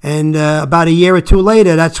contacts. And about a year or two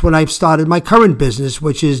later, that's when I've started my current business,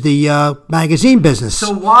 which is the magazine business.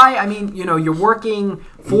 So why? You're working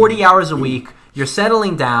 40 hours a week. You're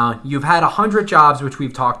settling down. You've had 100 jobs, which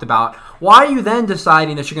we've talked about. Why are you then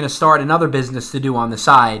deciding that you're going to start another business to do on the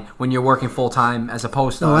side when you're working full-time as a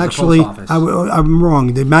post office? I'm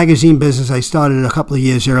wrong. The magazine business I started a couple of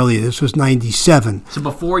years earlier. This was 97. So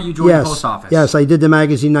before you joined the post office? Yes, I did the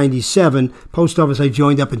magazine 97. Post office I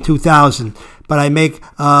joined up in 2000. But I make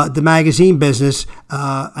the magazine business,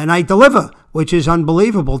 and I deliver, which is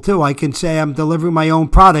unbelievable, too. I can say I'm delivering my own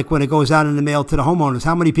product when it goes out in the mail to the homeowners.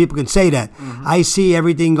 How many people can say that? Mm-hmm. I see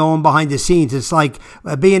everything going behind the scenes. It's like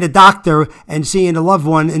being a doctor and seeing a loved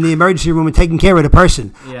one in the emergency room and taking care of the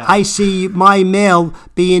person. Yeah. I see my mail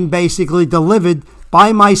being basically delivered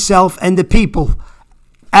by myself and the people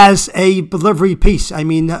as a delivery piece.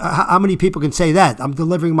 How many people can say that? I'm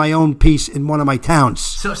delivering my own piece in one of my towns.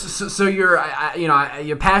 So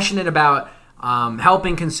you're passionate about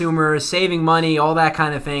helping consumers, saving money, all that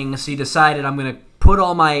kind of thing. So you decided I'm going to put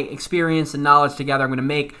all my experience and knowledge together. I'm going to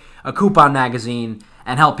make a coupon magazine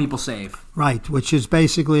and help people save. Right, which is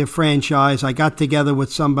basically a franchise. I got together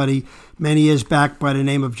with somebody many years back by the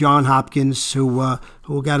name of John Hopkins, who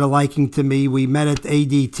got a liking to me. We met at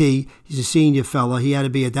ADT. He's a senior fella. He had to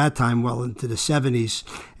be at that time well into the 70s.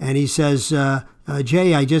 And he says,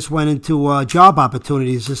 Jay, I just went into job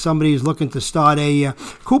opportunities. There's somebody who's looking to start a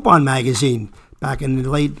coupon magazine back in the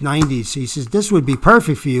late 90s. He says, this would be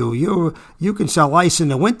perfect for you. You can sell ice in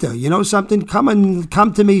the winter. You know something?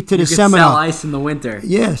 Come to me to the seminar. You can sell ice in the winter.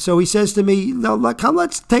 Yeah, so he says to me, no, come,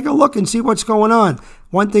 let's take a look and see what's going on.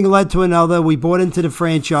 One thing led to another. We bought into the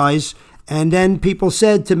franchise, and then people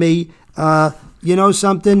said to me, you know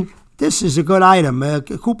something? This is a good item, a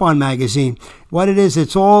coupon magazine. What it is,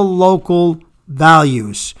 it's all local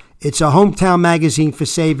values. It's a hometown magazine for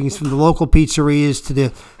savings, from the local pizzerias to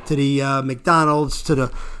the McDonald's to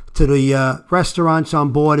the restaurants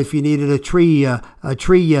on board. If you needed a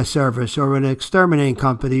tree service or an exterminating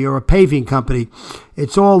company or a paving company,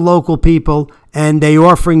 it's all local people, and they're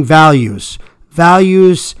offering values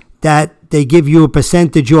that they give you a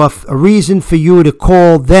percentage off, a reason for you to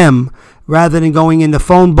call them rather than going in the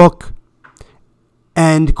phone book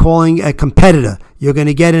and calling a competitor. You're going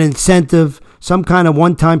to get an incentive, some kind of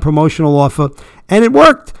one-time promotional offer, and it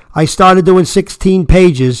worked. I started doing 16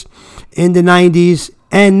 pages in the 90s,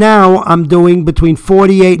 and now I'm doing between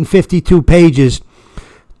 48 and 52 pages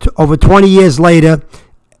over 20 years later,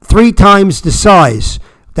 3 times the size.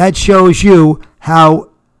 That shows you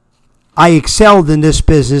how I excelled in this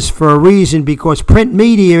business for a reason, because print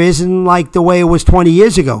media isn't like the way it was 20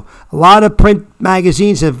 years ago. A lot of print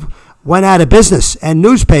magazines have went out of business, and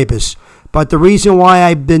newspapers. But the reason why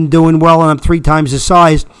I've been doing well and I'm 3 times the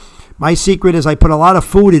size, my secret is I put a lot of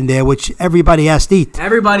food in there, which everybody has to eat.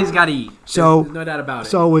 Everybody's got to eat. So, there's no doubt about it.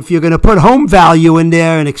 So if you're going to put home value in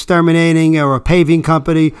there, an exterminating or a paving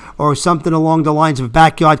company or something along the lines of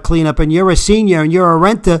backyard cleanup, and you're a senior and you're a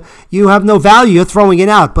renter, you have no value. You're throwing it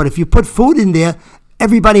out. But if you put food in there,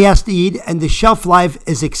 everybody has to eat, and the shelf life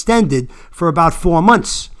is extended for about 4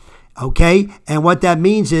 months. Okay? And what that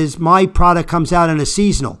means is my product comes out in a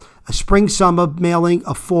seasonal. A spring, summer mailing,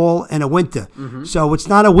 a fall, and a winter. Mm-hmm. So it's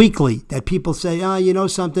not a weekly that people say, you know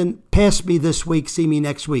something, pass me this week, see me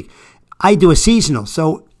next week. I do a seasonal.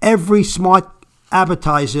 So every smart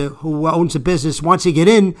advertiser who owns a business wants to get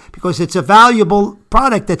in because it's a valuable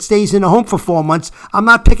product that stays in the home for 4 months. I'm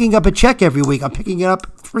not picking up a check every week. I'm picking it up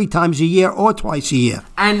 3 times a year or twice a year.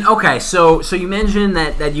 And okay, so you mentioned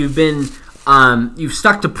that you've been you've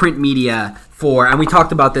stuck to print media for, and we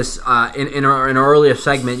talked about this in our earlier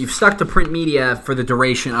segment. You've stuck to print media for the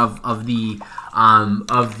duration of the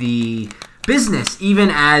business, even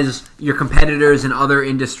as your competitors in other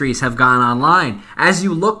industries have gone online. As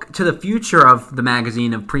you look to the future of the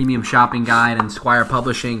magazine, of Premium Shopping Guide and Squire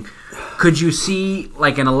Publishing, could you see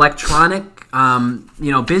like an electronic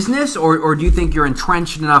business, or do you think you're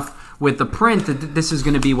entrenched enough with the print that this is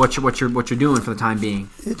going to be what you're doing for the time being?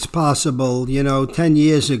 It's possible. 10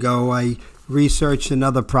 years ago, I researched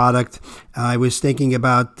another product. I was thinking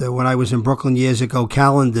about when I was in Brooklyn years ago,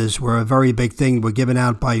 calendars were a very big thing. Were given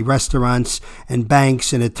out by restaurants and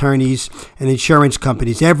banks and attorneys and insurance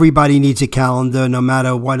companies. Everybody needs a calendar, no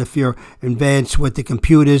matter what, if you're advanced with the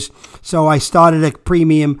computers. So I started a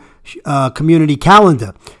premium community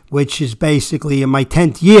calendar, which is basically in my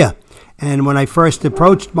 10th year. And when I first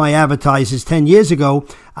approached my advertisers 10 years ago,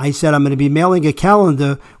 I said I'm going to be mailing a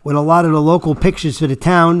calendar with a lot of the local pictures for the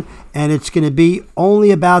town, and it's going to be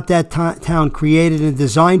only about that town, created and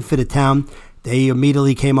designed for the town. They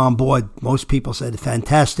immediately came on board. Most people said,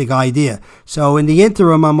 fantastic idea. So in the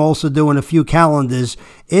interim, I'm also doing a few calendars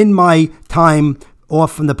in my time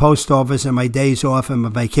off from the post office and my days off and my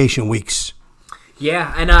vacation weeks.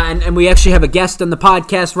 Yeah, and we actually have a guest on the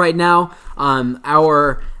podcast right now.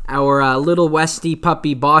 Our little Westie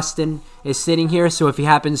puppy Boston is sitting here, so if he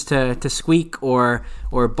happens to squeak or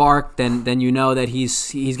bark, then you know that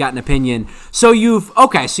he's got an opinion. So you've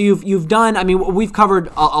done. I mean, we've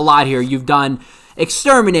covered a lot here. You've done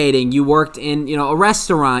exterminating. You worked in a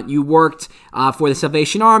restaurant. You worked for the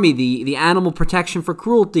Salvation Army, the Animal Protection for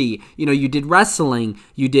Cruelty. You did wrestling.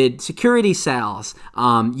 You did security sales.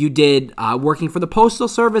 You did working for the Postal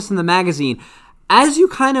Service and the magazine. As you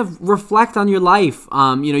kind of reflect on your life,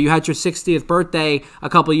 you had your 60th birthday a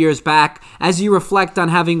couple years back. As you reflect on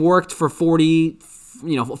having worked for 40,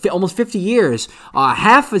 almost 50 years,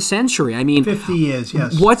 half a century. I mean, 50 years,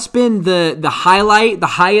 yes. What's been the highlight, the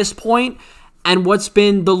highest point, and what's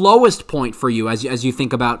been the lowest point for you as you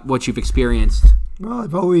think about what you've experienced? Well,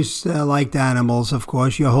 I've always liked animals, of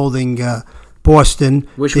course. You're holding Boston.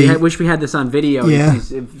 Wish we had this on video. Yeah.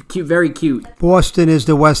 He's cute, very cute. Boston is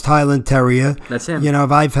the West Highland Terrier. That's him.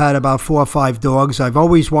 I've had about 4 or 5 dogs. I've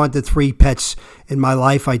always wanted 3 pets in my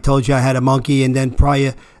life. I told you I had a monkey, and then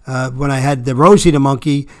prior, when I had the Rosie the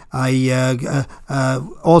monkey, I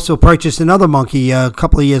also purchased another monkey a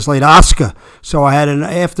couple of years later, Oscar. So I had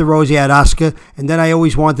after Rosie, I had Oscar, and then I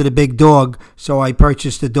always wanted a big dog, so I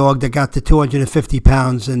purchased a dog that got to 250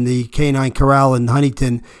 pounds in the Canine Corral in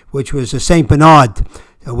Huntington, which was a Saint Bernard.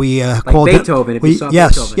 We called Beethoven. it. If you saw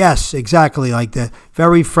Yes, Beethoven. yes, exactly like that.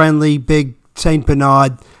 Very friendly, big Saint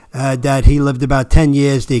Bernard. That he lived about 10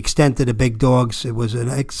 years, the extent of the big dogs. It was an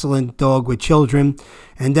excellent dog with children.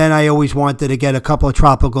 And then I always wanted to get a couple of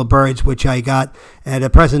tropical birds, which I got. At the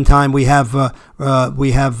present time, we have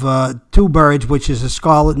 2 birds, which is a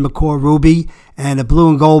scarlet macaw Ruby and a blue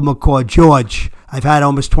and gold macaw George. I've had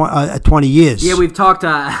almost 20 years. Yeah, we've talked.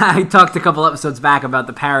 I talked a couple episodes back about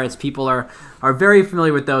the parrots. People are very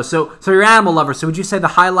familiar with those. So you're an animal lover. So would you say the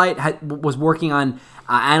highlight was working on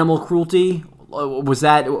animal cruelty? Was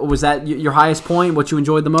that your highest point? What you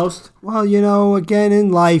enjoyed the most? Well, again in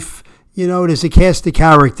life, there's a cast of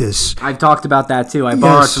characters. I've talked about that too. I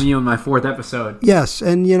borrowed from you in my 4th episode. Yes,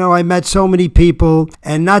 and I met so many people,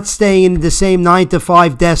 and not staying in the same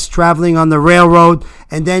 9-to-5 desk, traveling on the railroad,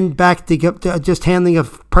 and then back to just handling a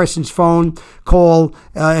person's phone call.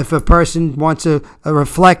 If a person wants to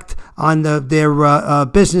reflect on their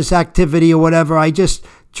business activity or whatever, I just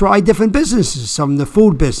try different businesses, from the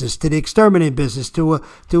food business to the exterminating business to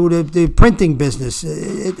the printing business.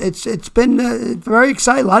 It's been very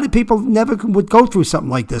exciting. A lot of people never would go through something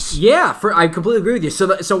like this. Yeah, I completely agree with you.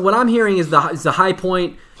 So what I'm hearing is the high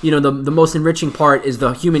point. The most enriching part is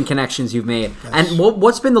the human connections you've made. Yes. And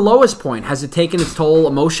what's been the lowest point? Has it taken its toll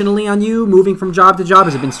emotionally on you, moving from job to job?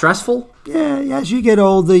 Has it been stressful? Yeah, as you get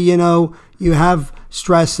older, you have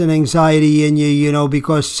stress and anxiety in you,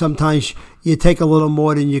 because sometimes you take a little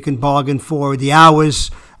more than you can bargain for. The hours,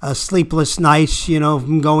 sleepless nights,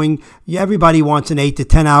 from going. Everybody wants an 8 to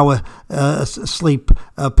 10 hour sleep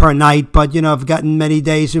per night, but I've gotten many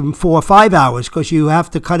days of 4 or 5 hours because you have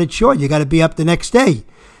to cut it short. You got to be up the next day,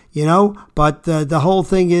 But the whole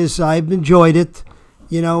thing is, I've enjoyed it.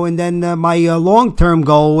 And then my long-term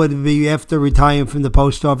goal would be, after retiring from the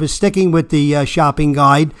post office, sticking with the shopping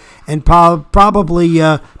guide and probably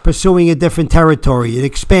pursuing a different territory and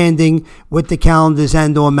expanding with the calendars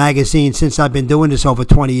and/or magazines. Since I've been doing this over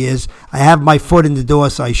 20 years, I have my foot in the door,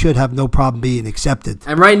 so I should have no problem being accepted.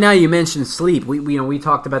 And right now, you mentioned sleep. We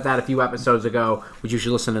talked about that a few episodes ago, which you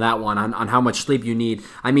should listen to that one on how much sleep you need.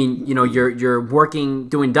 I mean, you're working,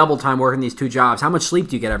 doing double time, working these two jobs. How much sleep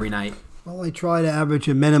do you get every night? Well, I try to average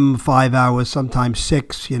a minimum of 5 hours, sometimes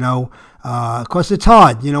 6, Of course, it's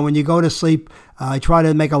hard. When you go to sleep, I try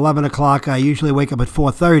to make 11 o'clock. I usually wake up at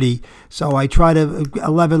 4:30. So I try to,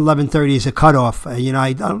 11:30 is a cutoff.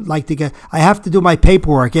 I don't like to I have to do my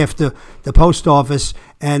paperwork after the post office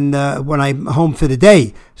and when I'm home for the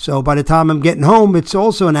day. So by the time I'm getting home, it's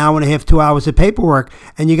also an hour and a half, 2 hours of paperwork.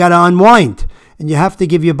 And you got to unwind. And you have to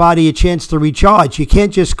give your body a chance to recharge. You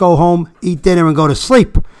can't just go home, eat dinner, and go to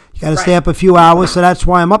sleep. You got to stay up a few hours, so that's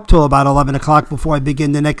why I'm up till about 11 o'clock before I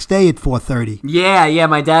begin the next day at 4:30. Yeah,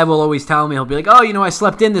 my dad will always tell me, he'll be like, oh, I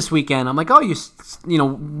slept in this weekend. I'm like, oh, you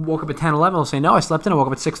woke up at 10, 11. He'll say, no, I slept in. I woke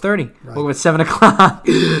up at 6:30. Right. Woke up at 7 o'clock.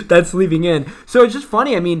 That's sleeping in. So it's just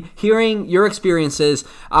funny. I mean, hearing your experiences,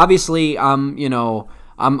 obviously, I'm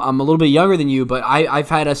a little bit younger than you, but I've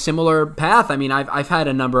had a similar path. I mean, I've had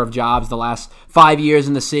a number of jobs the last 5 years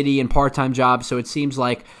in the city and part-time jobs, so it seems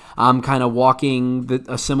like I'm kind of walking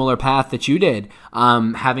a similar path that you did,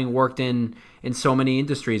 having worked in so many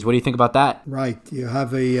industries. What do you think about that? Right. You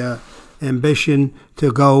have a ambition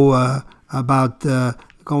to go about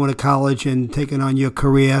going to college and taking on your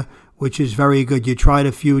career, which is very good. You tried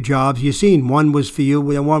a few jobs. You've seen one was for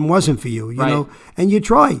you and one wasn't for you, you and you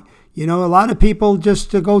try. A lot of people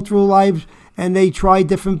just go through life and they try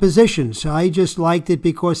different positions. I just liked it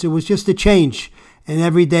because it was just a change in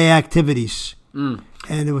everyday activities.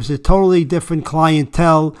 And it was a totally different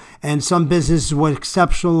clientele, and some businesses were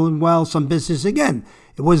exceptional and well, some business, again,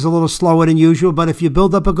 it was a little slower than usual, but if you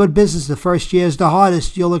build up a good business, the first year is the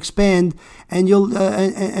hardest, you'll expand, and you'll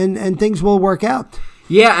and things will work out.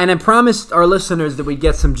 Yeah, and I promised our listeners that we'd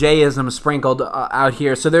get some Jayism sprinkled out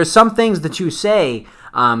here. So there's some things that you say,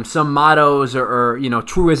 some mottos or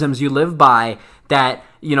truisms you live by that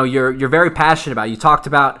you're very passionate about. You talked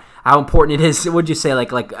about how important it is. What'd you say?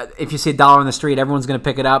 Like if you see $1 on the street, everyone's going to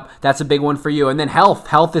pick it up. That's a big one for you. And then health.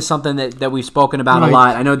 Health is something that we've spoken about a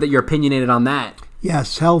lot. I know that you're opinionated on that.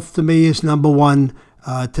 Yes, health to me is number one.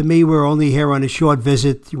 To me, we're only here on a short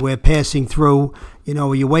visit. We're passing through.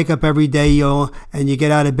 You wake up every day, and you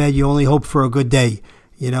get out of bed, you only hope for a good day.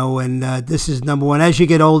 And this is number one. As you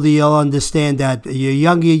get older, you'll understand that. You're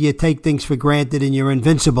younger, you take things for granted, and you're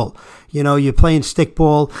invincible. You're playing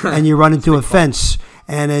stickball, and you run into a fence.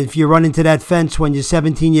 And if you run into that fence when you're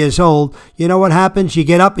 17 years old, you know what happens? You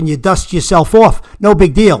get up and you dust yourself off. No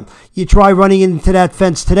big deal. You try running into that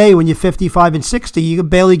fence today when you're 55 and 60, you can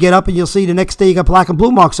barely get up, and you'll see the next day you got black and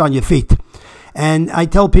blue marks on your feet. And I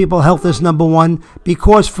tell people health is number one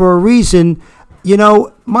because for a reason,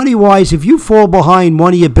 money-wise, if you fall behind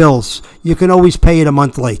one of your bills, you can always pay it a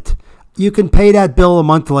month late. You can pay that bill a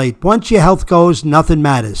month late. Once your health goes, nothing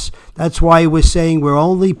matters. That's why we're saying we're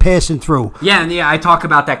only passing through. Yeah, I talk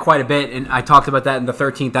about that quite a bit, and I talked about that in the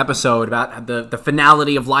 13th episode about the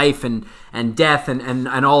finality of life and death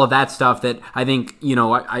and all of that stuff that I think,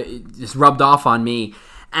 I just rubbed off on me.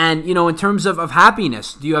 And, in terms of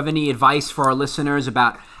happiness, do you have any advice for our listeners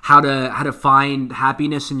about how to find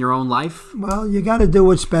happiness in your own life? Well, you got to do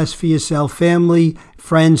what's best for yourself. Family,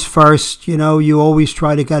 friends first. You always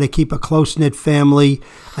got to keep a close-knit family.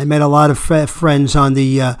 I met a lot of friends on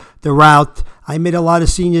the route. I met a lot of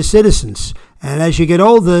senior citizens. And as you get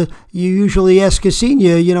older, you usually ask a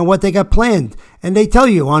senior, what they got planned. And they tell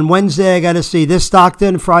you, on Wednesday, I got to see this doctor,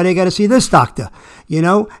 and Friday, I got to see this doctor,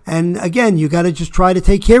 And again, you got to just try to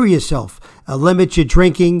take care of yourself. Limit your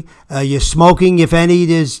drinking, your smoking, if any.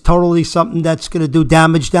 There's totally something that's going to do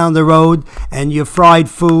damage down the road. And your fried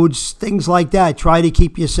foods, things like that. Try to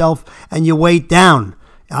keep yourself and your weight down.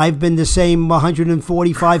 I've been the same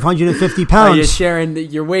 145, 150 pounds. You're sharing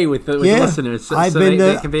your weight with the listeners so they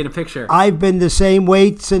can paint a picture. I've been the same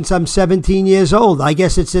weight since I'm 17 years old. I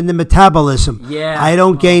guess it's in the metabolism. Yeah. I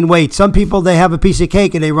don't gain weight. Some people, they have a piece of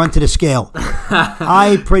cake and they run to the scale.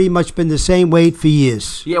 I've pretty much been the same weight for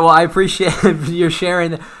years. Yeah, well, I appreciate you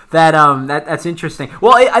sharing that. That's interesting.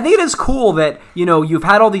 Well, I think it is cool that you've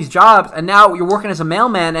had all these jobs and now you're working as a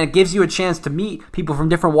mailman, and it gives you a chance to meet people from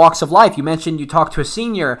different walks of life. You mentioned you talked to a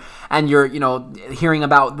senior and you're hearing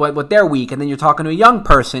about what their week, and then you're talking to a young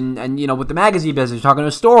person, and with the magazine business, you're talking to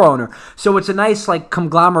a store owner. So it's a nice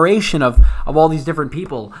conglomeration of all these different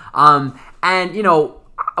people. And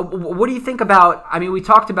what do you think about? I mean, we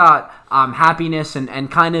talked about happiness and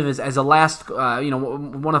kind of as a last, one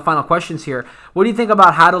of the final questions here. What do you think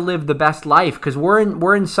about how to live the best life? Because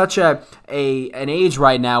we're in such an age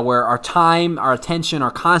right now where our time, our attention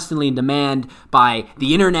are constantly in demand by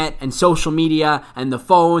the internet and social media and the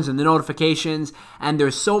phones and the notifications, and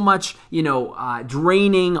there's so much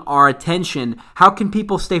draining our attention. How can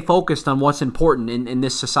people stay focused on what's important in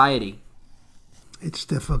this society? It's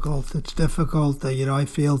difficult. I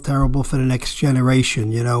feel terrible for the next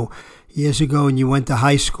generation. Years ago when you went to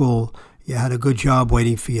high school, you had a good job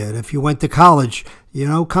waiting for you. And if you went to college,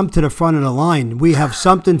 come to the front of the line. We have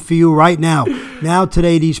something for you right now. Now,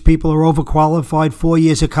 today, these people are overqualified, 4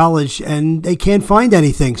 years of college, and they can't find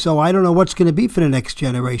anything. So I don't know what's going to be for the next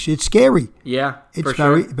generation. It's scary. Yeah, it's for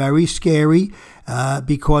sure. very, very scary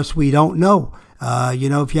because we don't know.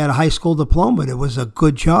 If you had a high school diploma, it was a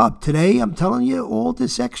good job. Today, I'm telling you, all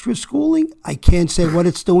this extra schooling, I can't say what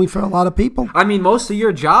it's doing for a lot of people. I mean, most of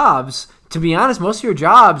your jobs, to be honest, you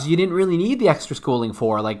didn't really need the extra schooling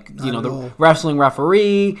for, the wrestling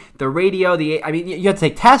referee, the radio, you have to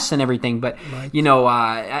take tests and everything. But,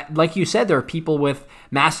 right. Like you said, there are people with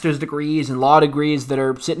master's degrees and law degrees that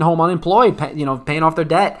are sitting home unemployed, paying off their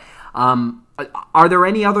debt. Are there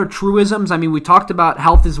any other truisms? I mean, we talked about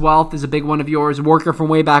health is wealth is a big one of yours. Worker from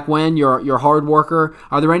way back when, you're a hard worker.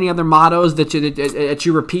 Are there any other mottos that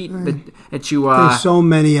you repeat? That you? There's so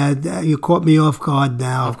many. You caught me off guard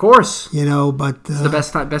now. Of course. But it's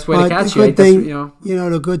the best way to catch you.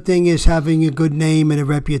 The good thing is having a good name and a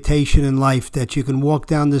reputation in life, that you can walk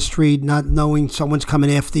down the street not knowing someone's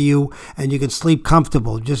coming after you, and you can sleep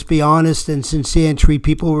comfortable. Just be honest and sincere and treat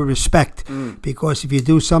people with respect. Because if you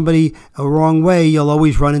do somebody a wrong way, you'll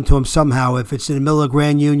always run into them somehow. If it's in the middle of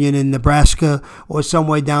Grand Union in Nebraska or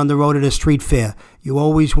somewhere down the road at a street fair, you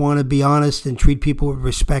always want to be honest and treat people with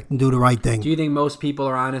respect and do the right thing. Do you think most people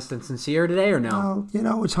are honest and sincere today, or no?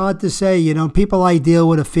 Well, it's hard to say. People I deal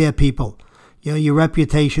with are fair people. Your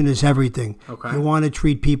reputation is everything. Okay. You want to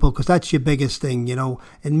treat people, because that's your biggest thing.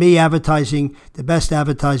 And me, advertising, the best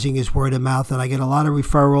advertising is word of mouth, and I get a lot of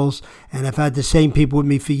referrals, and I've had the same people with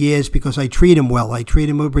me for years because I treat them well. I treat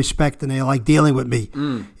them with respect, and they like dealing with me.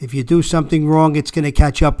 If you do something wrong, it's going to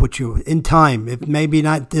catch up with you in time. If maybe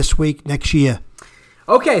not this week, next year.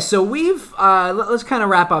 Okay, so we've let's kind of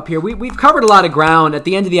wrap up here. We've covered a lot of ground. At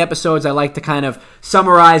the end of the episodes, I like to kind of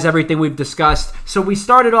summarize everything we've discussed. So we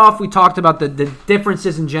started off, we talked about the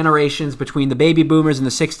differences in generations between the baby boomers in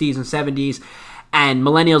the 60s and 70s and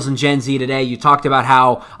millennials and Gen Z today. You talked about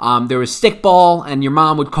how there was stickball, and your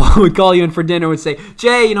mom would call you in for dinner, would say,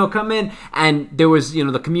 Jay, come in. And there was,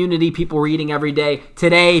 the community, people were eating every day.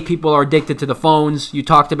 Today, people are addicted to the phones. You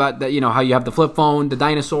talked about that, how you have the flip phone, the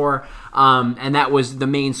dinosaur. And that was the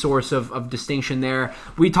main source of distinction there.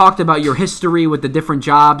 We talked about your history with the different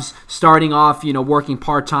jobs, starting off, working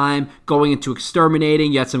part-time, going into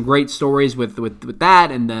exterminating. You had some great stories with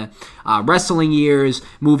that, and the wrestling years,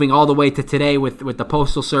 moving all the way to today with the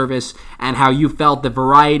Postal Service, and how you felt the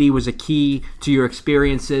variety was a key to your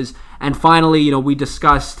experiences. And finally, we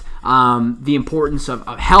discussed the importance of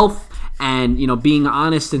health, and, being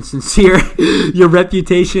honest and sincere, your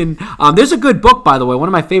reputation. There's a good book, by the way, one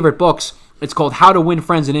of my favorite books. It's called How to Win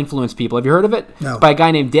Friends and Influence People. Have you heard of it? No. It's by a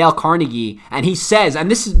guy named Dale Carnegie. And he says, and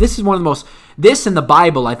this is one of the most, this and the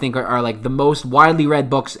Bible, I think, are like the most widely read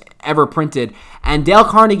books ever printed. And Dale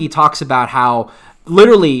Carnegie talks about how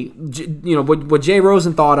literally, what Jay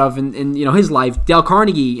Rosen thought of in his life. Dale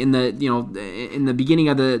Carnegie in the beginning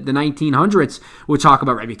of the 1900s would talk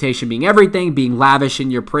about reputation being everything, being lavish in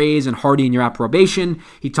your praise and hearty in your approbation.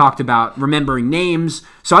 He talked about remembering names.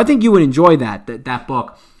 So I think you would enjoy that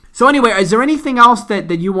book. So anyway, is there anything else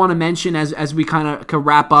that you want to mention as we kind of could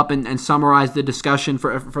wrap up and summarize the discussion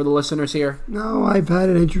for the listeners here? No, I've had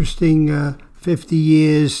an interesting 50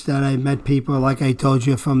 years that I met people, like I told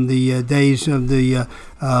you, from the days of the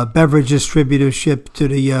beverage distributorship to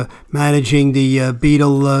the managing the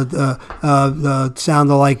Beetle,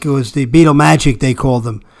 sounded like it was the Beetle Magic, they called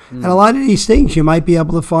them. And a lot of these things you might be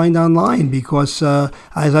able to find online because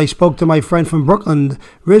as I spoke to my friend from Brooklyn,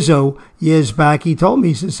 Rizzo, years back, he told me,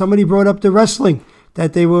 he said, somebody brought up the wrestling,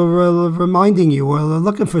 that they were reminding you or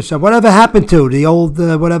looking for some. Whatever happened to the old,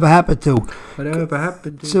 whatever happened to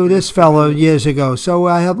this fellow years ago. So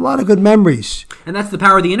I have a lot of good memories. And that's the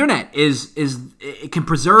power of the internet, is it can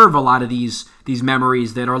preserve a lot of these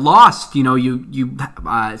memories that are lost. 100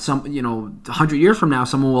 years from now,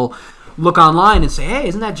 someone will look online and say, hey,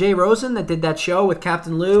 isn't that Jay Rosen that did that show with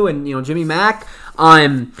Captain Lou and Jimmy Mack?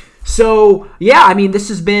 So yeah, I mean, this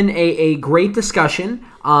has been a great discussion.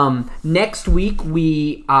 Next week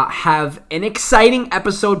we have an exciting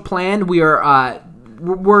episode planned. We are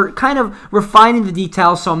we're kind of refining the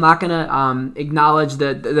details, so I'm not going to acknowledge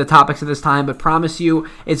the topics at this time, but promise you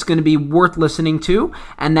it's going to be worth listening to,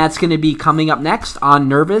 and that's going to be coming up next on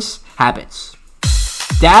Nervous Habits.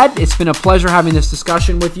 Dad, it's been a pleasure having this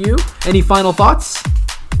discussion with you. Any final thoughts?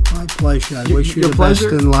 My pleasure. I wish you your the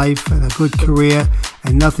pleasure? best in life and a good career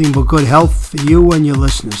and nothing but good health for you and your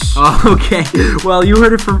listeners. Okay. Well, you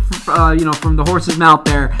heard it from the horse's mouth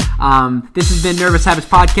there. This has been Nervous Habits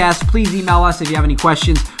Podcast. Please email us if you have any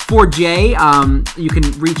questions for Jay. You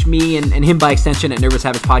can reach me and him by extension at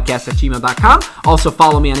nervoushabitspodcast@gmail.com. Also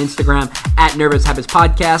follow me on Instagram at Nervous Habits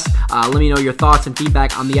Podcast. Let me know your thoughts and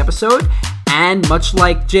feedback on the episode. And much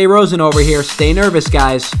like Jay Rosen over here, stay nervous,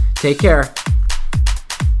 guys. Take care.